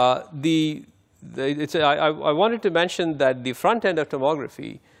 I wanted to mention that the front end of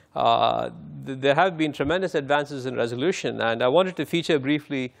tomography, there have been tremendous advances in resolution, and I wanted to feature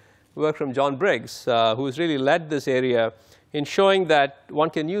briefly work from John Briggs, who has really led this area in showing that one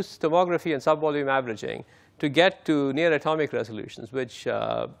can use tomography and subvolume averaging to get to near atomic resolutions, which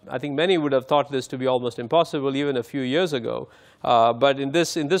I think many would have thought this to be almost impossible even a few years ago. But in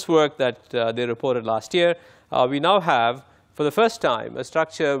this work that they reported last year, we now have, for the first time, a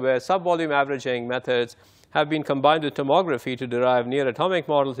structure where subvolume averaging methods have been combined with tomography to derive near atomic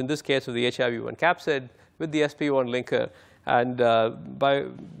models, in this case of the HIV1 capsid with the sp1 linker. And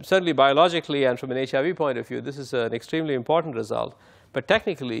certainly biologically and from an HIV point of view, this is an extremely important result. But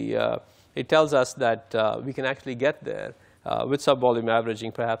technically, it tells us that we can actually get there with subvolume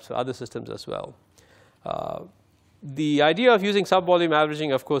averaging, perhaps for other systems as well. The idea of using subvolume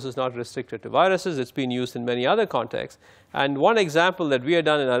averaging, of course, is not restricted to viruses. It's been used in many other contexts. And one example that we had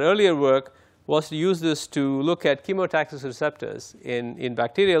done in our earlier work was to use this to look at chemotaxis receptors in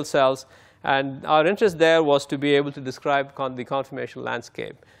bacterial cells. And our interest there was to be able to describe the conformational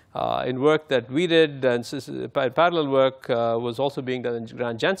landscape. In work that we did, and parallel work was also being done in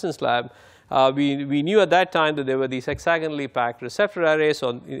Grant Jensen's lab, we knew at that time that there were these hexagonally packed receptor arrays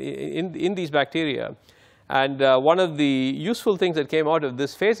in these bacteria. And one of the useful things that came out of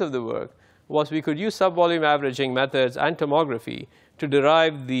this phase of the work was we could use subvolume averaging methods and tomography to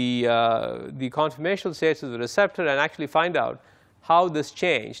derive the conformational states of the receptor and actually find out how this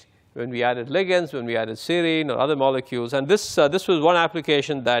changed when we added ligands, when we added serine or other molecules. And this was one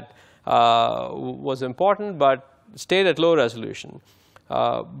application that was important but stayed at low resolution.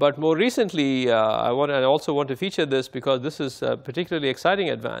 But more recently, I also want to feature this because this is a particularly exciting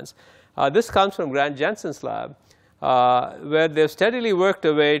advance. This comes from Grant Jensen's lab, where they've steadily worked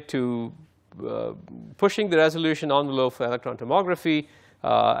their way to pushing the resolution envelope for electron tomography.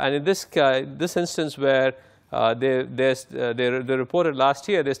 And in this instance where they reported last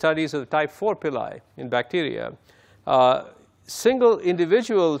year their studies of type 4 pili in bacteria, single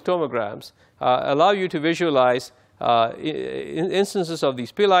individual tomograms allow you to visualize instances of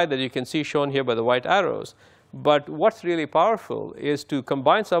these pili that you can see shown here by the white arrows. But what's really powerful is to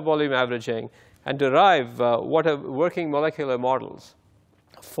combine subvolume averaging and derive what are working molecular models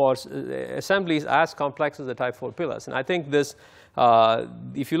for assemblies as complex as the type 4 pillars. And I think this,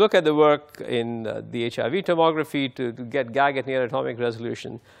 if you look at the work in the HIV tomography to get GAG at near atomic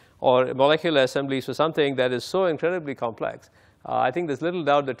resolution, or molecular assemblies for something that is so incredibly complex, I think there's little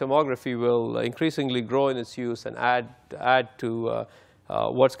doubt that tomography will increasingly grow in its use and add to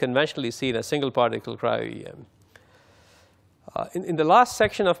what's conventionally seen as single particle cryo-EM. In the last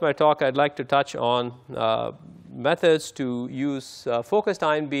section of my talk, I'd like to touch on methods to use focused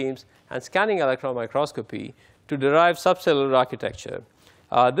ion beams and scanning electron microscopy to derive subcellular architecture.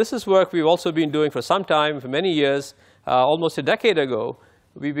 This is work we've also been doing for some time, for many years. Almost a decade ago,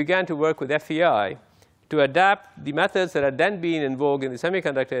 we began to work with FEI to adapt the methods that had then been in vogue in the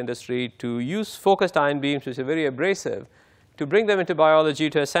semiconductor industry to use focused ion beams, which are very abrasive, to bring them into biology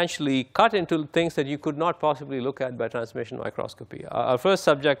to essentially cut into things that you could not possibly look at by transmission microscopy. Our first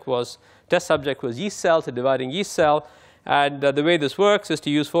test subject was yeast cells, a dividing yeast cell. And the way this works is to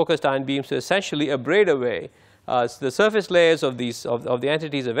use focused ion beams to essentially abrade away the surface layers of the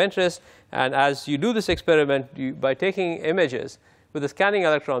entities of interest. And as you do this experiment, by taking images with a scanning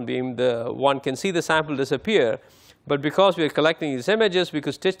electron beam, one can see the sample disappear. But because we are collecting these images, we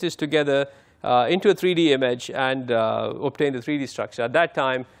could stitch this together into a 3D image and obtain the 3D structure. At that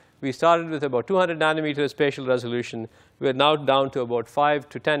time, we started with about 200 nanometers spatial resolution. We're now down to about 5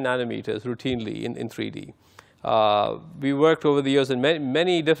 to 10 nanometers routinely in 3D. We worked over the years in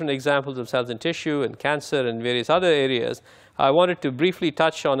many different examples of cells and tissue and cancer and various other areas. I wanted to briefly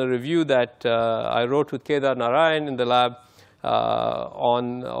touch on a review that I wrote with Kedar Narayan in the lab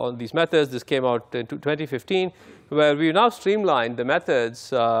on these methods. This came out in 2015, where we've now streamlined the methods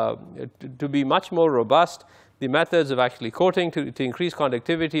to be much more robust. The methods of actually coating to increase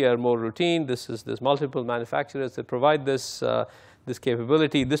conductivity are more routine. There's multiple manufacturers that provide this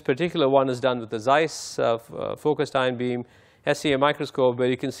capability. This particular one is done with the Zeiss focused ion beam SEM microscope, where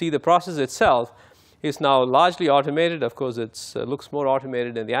you can see the process itself is now largely automated. Of course, it looks more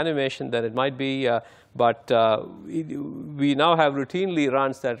automated in the animation than it might be, but we now have routinely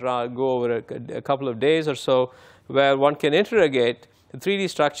runs that go over a couple of days or so, where one can interrogate the 3D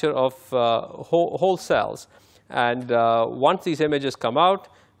structure of whole cells. And once these images come out,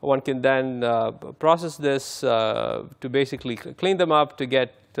 one can then process this to basically clean them up to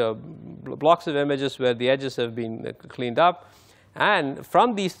get blocks of images where the edges have been cleaned up. And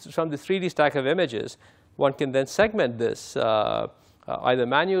from the 3D stack of images, one can then segment this either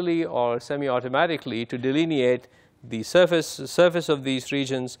manually or semi-automatically to delineate the surface of these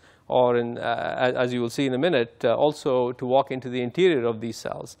regions, or as you will see in a minute, also to walk into the interior of these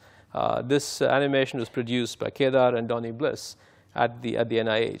cells. This animation was produced by Kedar and Donnie Bliss at the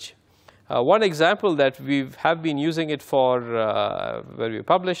NIH. One example that we have been using it for, where we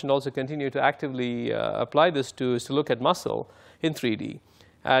publish and also continue to actively apply this to, is to look at muscle in 3D.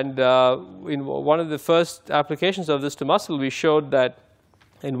 And in one of the first applications of this to muscle, we showed that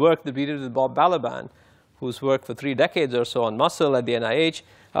in work that we did with Bob Balaban, who's worked for 3 decades or so on muscle at the NIH,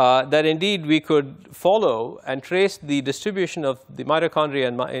 that indeed we could follow and trace the distribution of the mitochondria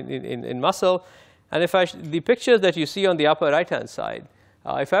in muscle. And the pictures that you see on the upper right-hand side,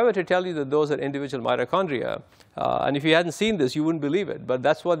 if I were to tell you that those are individual mitochondria, and if you hadn't seen this, you wouldn't believe it, but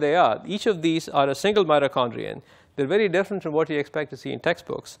that's what they are. Each of these are a single mitochondrion. They're very different from what you expect to see in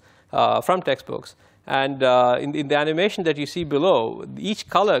textbooks, from textbooks. And in the animation that you see below, each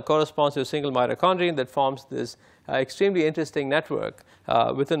color corresponds to a single mitochondrion that forms this extremely interesting network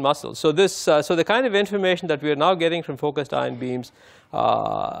within muscle. So the kind of information that we are now getting from focused ion beams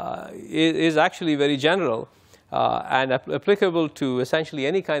is actually very general and applicable to essentially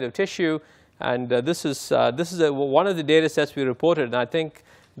any kind of tissue. And this is one of the data sets we reported. And I think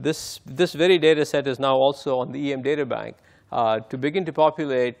this very data set is now also on the EM data bank to begin to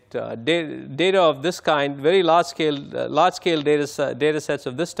populate data of this kind, very large scale data sets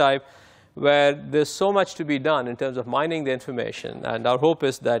of this type, where there's so much to be done in terms of mining the information. And our hope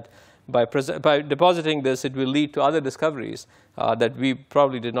is that by depositing this, it will lead to other discoveries that we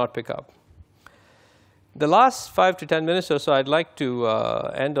probably did not pick up. The last 5 to 10 minutes or so, I'd like to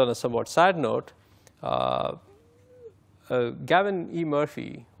end on a somewhat sad note. Gavin E.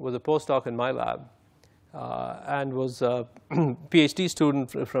 Murphy was a postdoc in my lab and was a PhD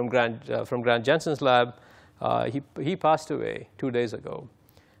student from Grant Jensen's lab. He passed away 2 days ago.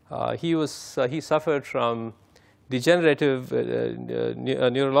 He suffered from degenerative,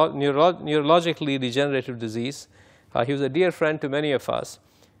 neurologically degenerative disease. He was a dear friend to many of us.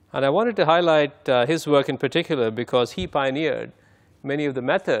 And I wanted to highlight his work in particular because he pioneered many of the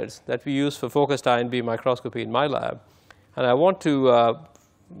methods that we use for focused ion beam microscopy in my lab. And I want to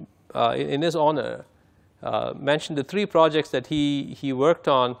in his honor, mentioned the 3 projects that he worked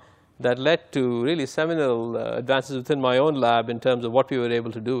on that led to really seminal advances within my own lab in terms of what we were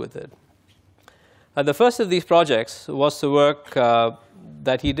able to do with it. The first of these projects was the work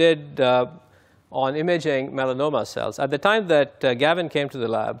that he did on imaging melanoma cells. At the time that Gavin came to the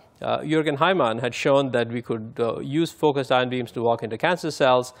lab, Jürgen Heimann had shown that we could use focused ion beams to walk into cancer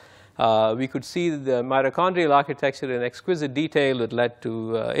cells. We could see the mitochondrial architecture in exquisite detail. It led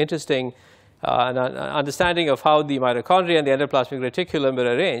to interesting understanding of how the mitochondria and the endoplasmic reticulum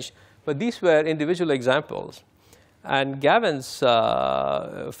were arranged. But these were individual examples. And Gavin's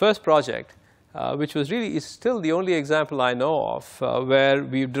first project, which was really is still the only example I know of where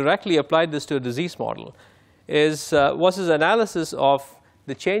we've directly applied this to a disease model, was his analysis of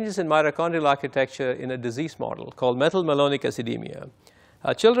the changes in mitochondrial architecture in a disease model called methylmalonic acidemia.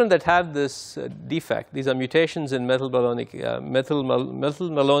 Children that have this defect, these are mutations in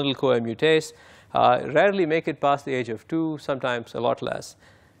methylmalonyl-CoA mutase, rarely make it past the age of 2, sometimes a lot less.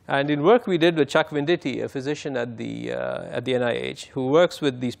 And in work we did with Chuck Venditti, a physician at the NIH, who works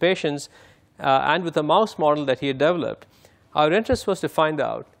with these patients, and with a mouse model that he had developed, our interest was to find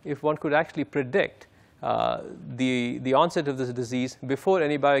out if one could actually predict the onset of this disease before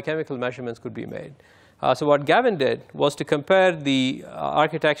any biochemical measurements could be made. So what Gavin did was to compare the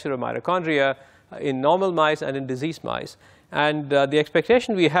architecture of mitochondria in normal mice and in diseased mice. And the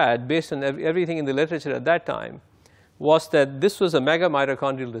expectation we had, based on everything in the literature at that time, was that this was a mega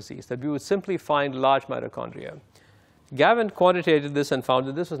mitochondrial disease, that we would simply find large mitochondria. Gavin quantitated this and found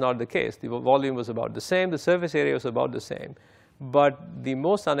that this was not the case. The volume was about the same, the surface area was about the same. But the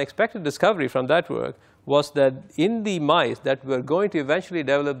most unexpected discovery from that work was that in the mice that were going to eventually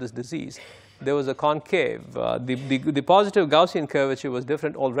develop this disease, there was a concave. The positive Gaussian curvature was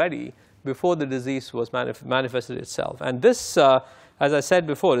different already before the disease was manifested itself. And this, as I said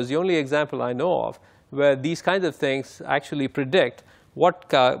before, is the only example I know of where these kinds of things actually predict what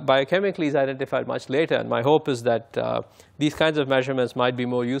biochemically is identified much later. And my hope is that these kinds of measurements might be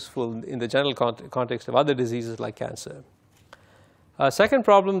more useful in the general context of other diseases like cancer. Second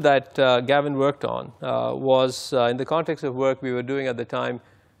problem that Gavin worked on was in the context of work we were doing at the time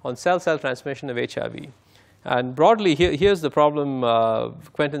on cell-cell transmission of HIV. And broadly, here's the problem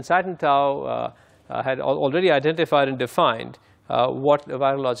Quentin Satentau had already identified and defined what a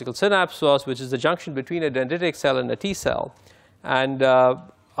virological synapse was, which is the junction between a dendritic cell and a T cell. And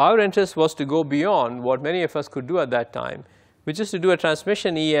our interest was to go beyond what many of us could do at that time, which is to do a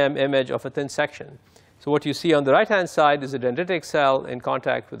transmission EM image of a thin section. So what you see on the right-hand side is a dendritic cell in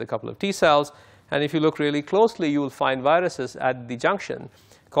contact with a couple of T cells. And if you look really closely, you will find viruses at the junction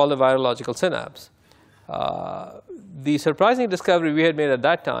called a virological synapse. The surprising discovery we had made at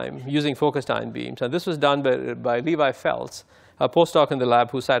that time using focused ion beams, and this was done by Levi Feltz, a postdoc in the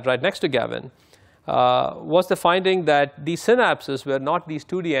lab who sat right next to Gavin, was the finding that these synapses were not these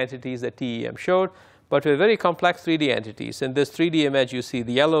 2D entities that TEM showed, but were very complex 3D entities. In this 3D image, you see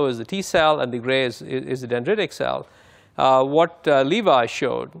the yellow is the T cell and the gray is the dendritic cell. What Levi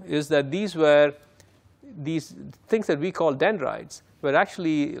showed is that these things that we call dendrites were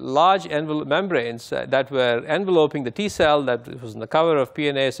actually large membranes that were enveloping the T cell. That was on the cover of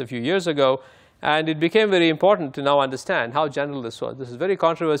PNAS a few years ago. And it became very important to now understand how general this was. This is very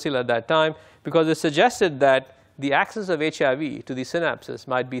controversial at that time because it suggested that the access of HIV to these synapses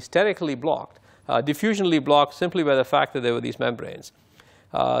might be sterically blocked, diffusionally blocked simply by the fact that there were these membranes.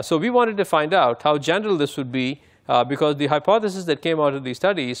 So we wanted to find out how general this would be because the hypothesis that came out of these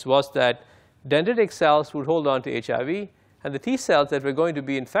studies was that dendritic cells would hold on to HIV, and the T cells that were going to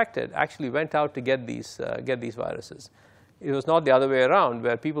be infected actually went out to get these viruses. It was not the other way around,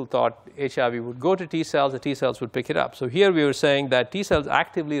 where people thought HIV would go to T cells, the T cells would pick it up. So here we were saying that T cells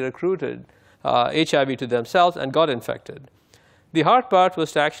actively recruited HIV to themselves and got infected. The hard part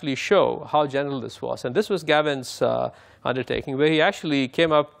was to actually show how general this was. And this was Gavin's undertaking, where he actually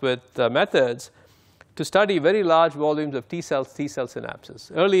came up with methods to study very large volumes of T cell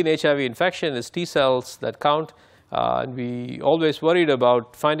synapses. Early in HIV infection is T cells that count. And we always worried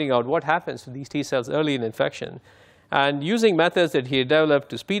about finding out what happens to these T cells early in infection. And using methods that he had developed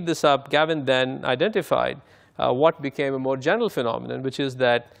to speed this up, Gavin then identified what became a more general phenomenon, which is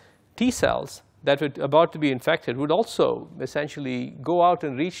that T cells that were about to be infected would also essentially go out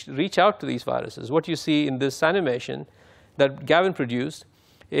and reach out to these viruses. What you see in this animation that Gavin produced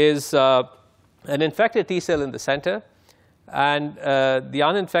is an infected T cell in the center, and the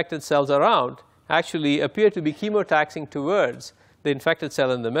uninfected cells around actually appear to be chemotaxing towards the infected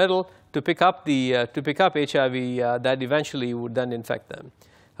cell in the middle to pick up HIV that eventually would then infect them.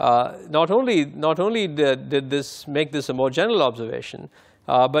 Not only did this make this a more general observation,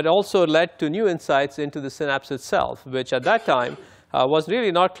 but also led to new insights into the synapse itself, which at that time was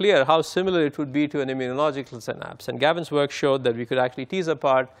really not clear how similar it would be to an immunological synapse. And Gavin's work showed that we could actually tease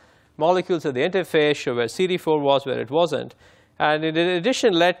apart molecules at the interface, show where CD4 was, where it wasn't. And it in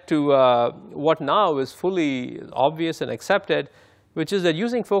addition led to what now is fully obvious and accepted, which is that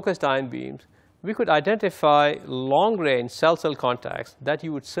using focused ion beams, we could identify long-range cell-cell contacts that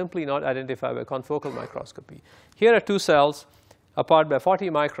you would simply not identify by confocal microscopy. Here are two cells apart by 40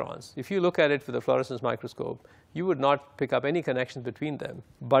 microns. If you look at it with a fluorescence microscope, you would not pick up any connections between them.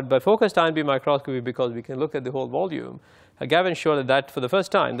 But by focused ion beam microscopy, because we can look at the whole volume, Gavin showed that for the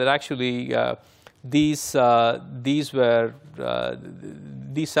first time that actually these cells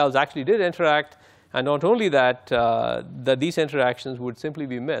actually did interact, and not only that, that these interactions would simply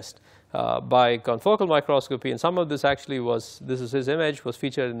be missed by confocal microscopy. And some of this actually was, this is his image, was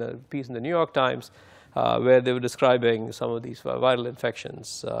featured in a piece in the New York Times, where they were describing some of these viral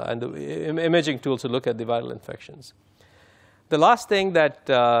infections and the imaging tools to look at the viral infections. The last thing that,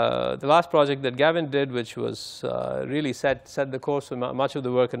 the last project that Gavin did, which was really set the course for much of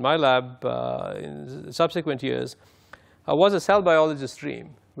the work in my lab in subsequent years, was a cell biologist's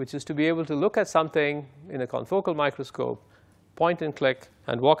dream, which is to be able to look at something in a confocal microscope, point and click,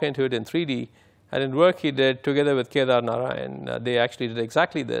 and walk into it in 3D. And in work he did together with Kedar Narayan, they actually did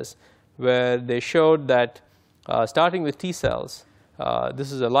exactly this, where they showed that starting with T cells,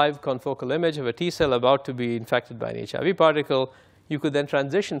 this is a live confocal image of a T cell about to be infected by an HIV particle. You could then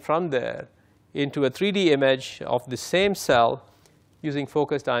transition from there into a 3D image of the same cell using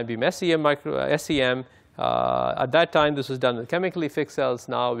focused ion beam SEM. At that time, this was done with chemically fixed cells.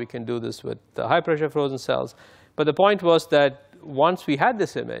 Now we can do this with high-pressure frozen cells. But the point was that once we had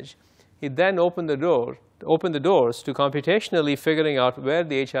this image, it then opened the doors to computationally figuring out where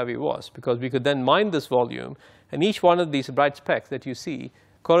the HIV was, because we could then mine this volume, and each one of these bright specks that you see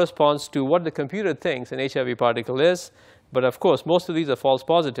corresponds to what the computer thinks an HIV particle is. But of course, most of these are false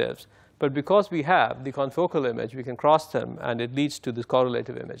positives. But because we have the confocal image, we can cross them, and it leads to this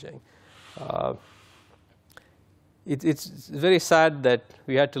correlative imaging. It's very sad that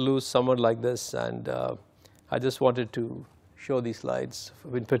we had to lose someone like this, and I just wanted to show these slides,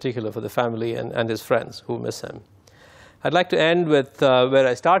 in particular for the family and his friends who miss him. I'd like to end with where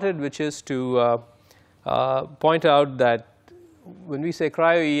I started, which is to point out that when we say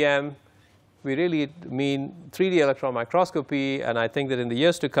cryo-EM, we really mean 3D electron microscopy, and I think that in the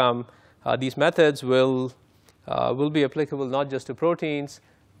years to come, these methods will be applicable not just to proteins,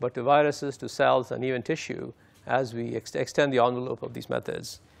 but to viruses, to cells, and even tissue as we extend the envelope of these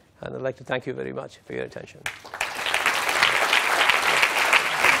methods. And I'd like to thank you very much for your attention.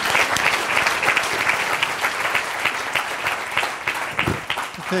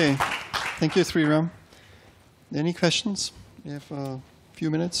 Okay, thank you, Sriram. Any questions? We have a few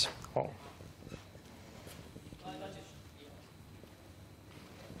minutes. Oh.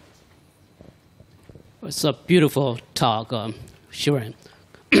 It's a beautiful talk, Shiran.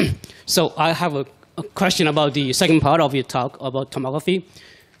 So I have a question about the second part of your talk about tomography.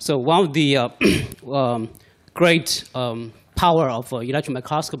 So one of the great power of electron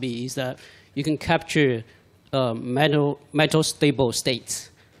microscopy is that you can capture metal stable states.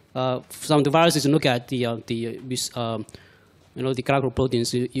 Some of the viruses you look at the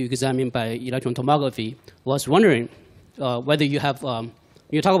glycoproteins you examine by electron tomography. Was wondering whether you have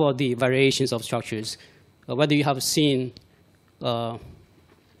you talk about the variations of structures, whether you have seen the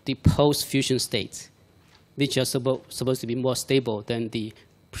post-fusion states, which are supposed to be more stable than the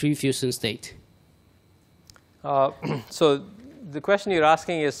pre-fusion state. So the question you're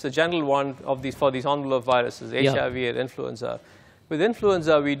asking is a general one of these for these envelope viruses, HIV and influenza. With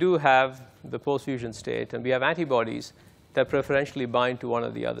influenza, we do have the post-fusion state, and we have antibodies that preferentially bind to one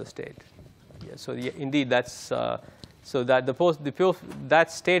or the other state. Yeah, so indeed, that's so that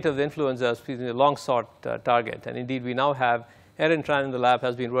that state of the influenza is a long-sought target. And indeed, we now have Erin Tran in the lab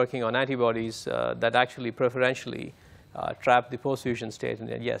has been working on antibodies that actually preferentially trap the post-fusion state.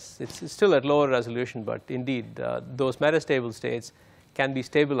 And yes, it's still at lower resolution, but indeed, those metastable states can be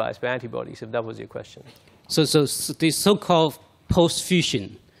stabilized by antibodies, if that was your question. So the so-called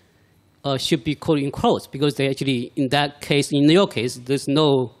post-fusion should be quote in quotes, because they actually, in that case, in your case, there's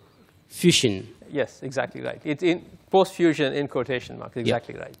no fusion. Yes, exactly right. It's in post-fusion in quotation marks.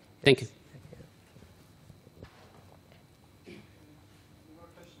 Exactly right. Thank you.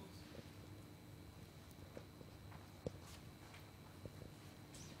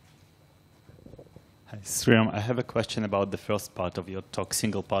 Hi, Sriram. I have a question about the first part of your talk,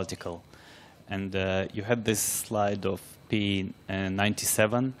 single particle. And you had this slide of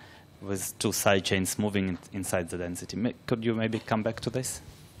P97, with two side chains moving inside the density. Could you maybe come back to this?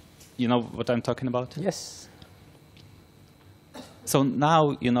 You know what I'm talking about? Yes. So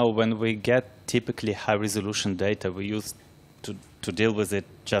now, you know, when we get typically high-resolution data, we use to deal with it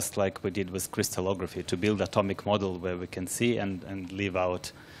just like we did with crystallography, to build atomic model where we can see and leave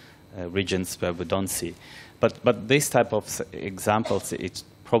out regions where we don't see. But this type of examples, it's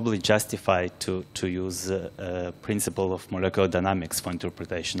probably justified to use a principle of molecular dynamics for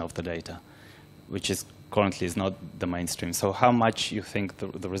interpretation of the data, which is currently is not the mainstream. So how much you think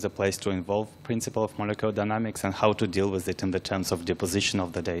there is a place to involve principle of molecular dynamics, and how to deal with it in the terms of deposition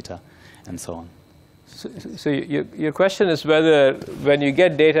of the data and so on? So your question is whether when you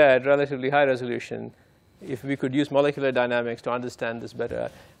get data at relatively high resolution, if we could use molecular dynamics to understand this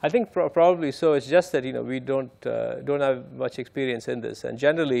better. I think probably so. It's just that, you know, we don't have much experience in this, and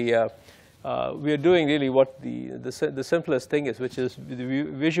generally we are doing really what the simplest thing is, which is we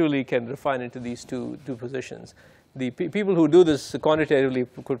visually can refine into these two positions. The people who do this quantitatively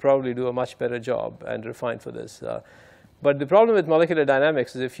could probably do a much better job and refine for this. But the problem with molecular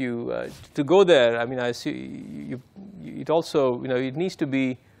dynamics is if you to go there, I mean, I see it also, you know, it needs to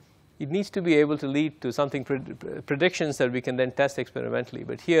be able to lead to something predictions that we can then test experimentally.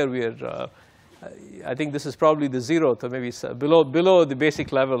 But here we are. I think this is probably the zeroth, or maybe below the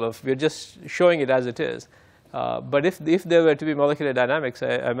basic level of we're just showing it as it is. But if there were to be molecular dynamics,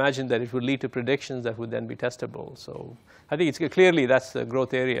 I imagine that it would lead to predictions that would then be testable. So I think it's clearly that's the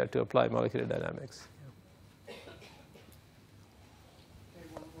growth area to apply molecular dynamics.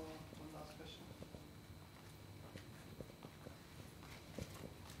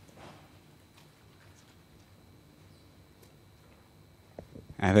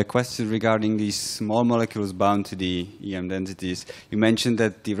 I have a question regarding these small molecules bound to the EM densities. You mentioned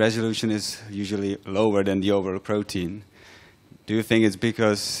that the resolution is usually lower than the overall protein. Do you think it's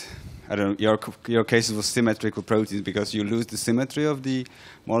because, I don't know, your cases with symmetrical proteins, because you lose the symmetry of the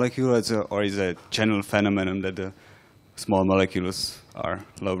molecule, or is it a general phenomenon that the small molecules are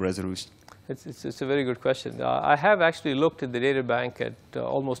low resolution? It's a very good question. I have actually looked at the data bank at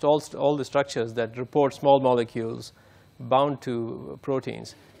almost all the structures that report small molecules bound to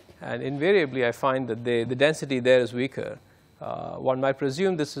proteins, and invariably I find that the density there is weaker. One might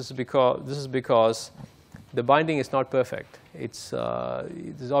presume this is because the binding is not perfect. There's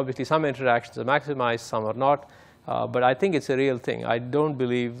obviously some interactions are maximized, some are not, but I think it's a real thing. I don't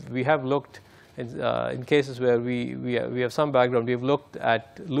believe we have looked in cases where we have some background. We've looked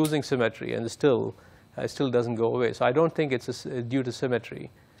at losing symmetry, and it still doesn't go away. So I don't think it's due to symmetry.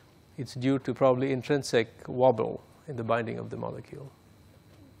 It's due to probably intrinsic wobble in the binding of the molecule.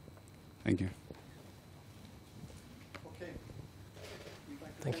 Thank you.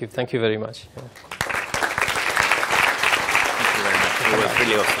 Okay. Thank you very much. Yeah. Thank you very much. It was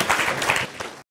really awesome.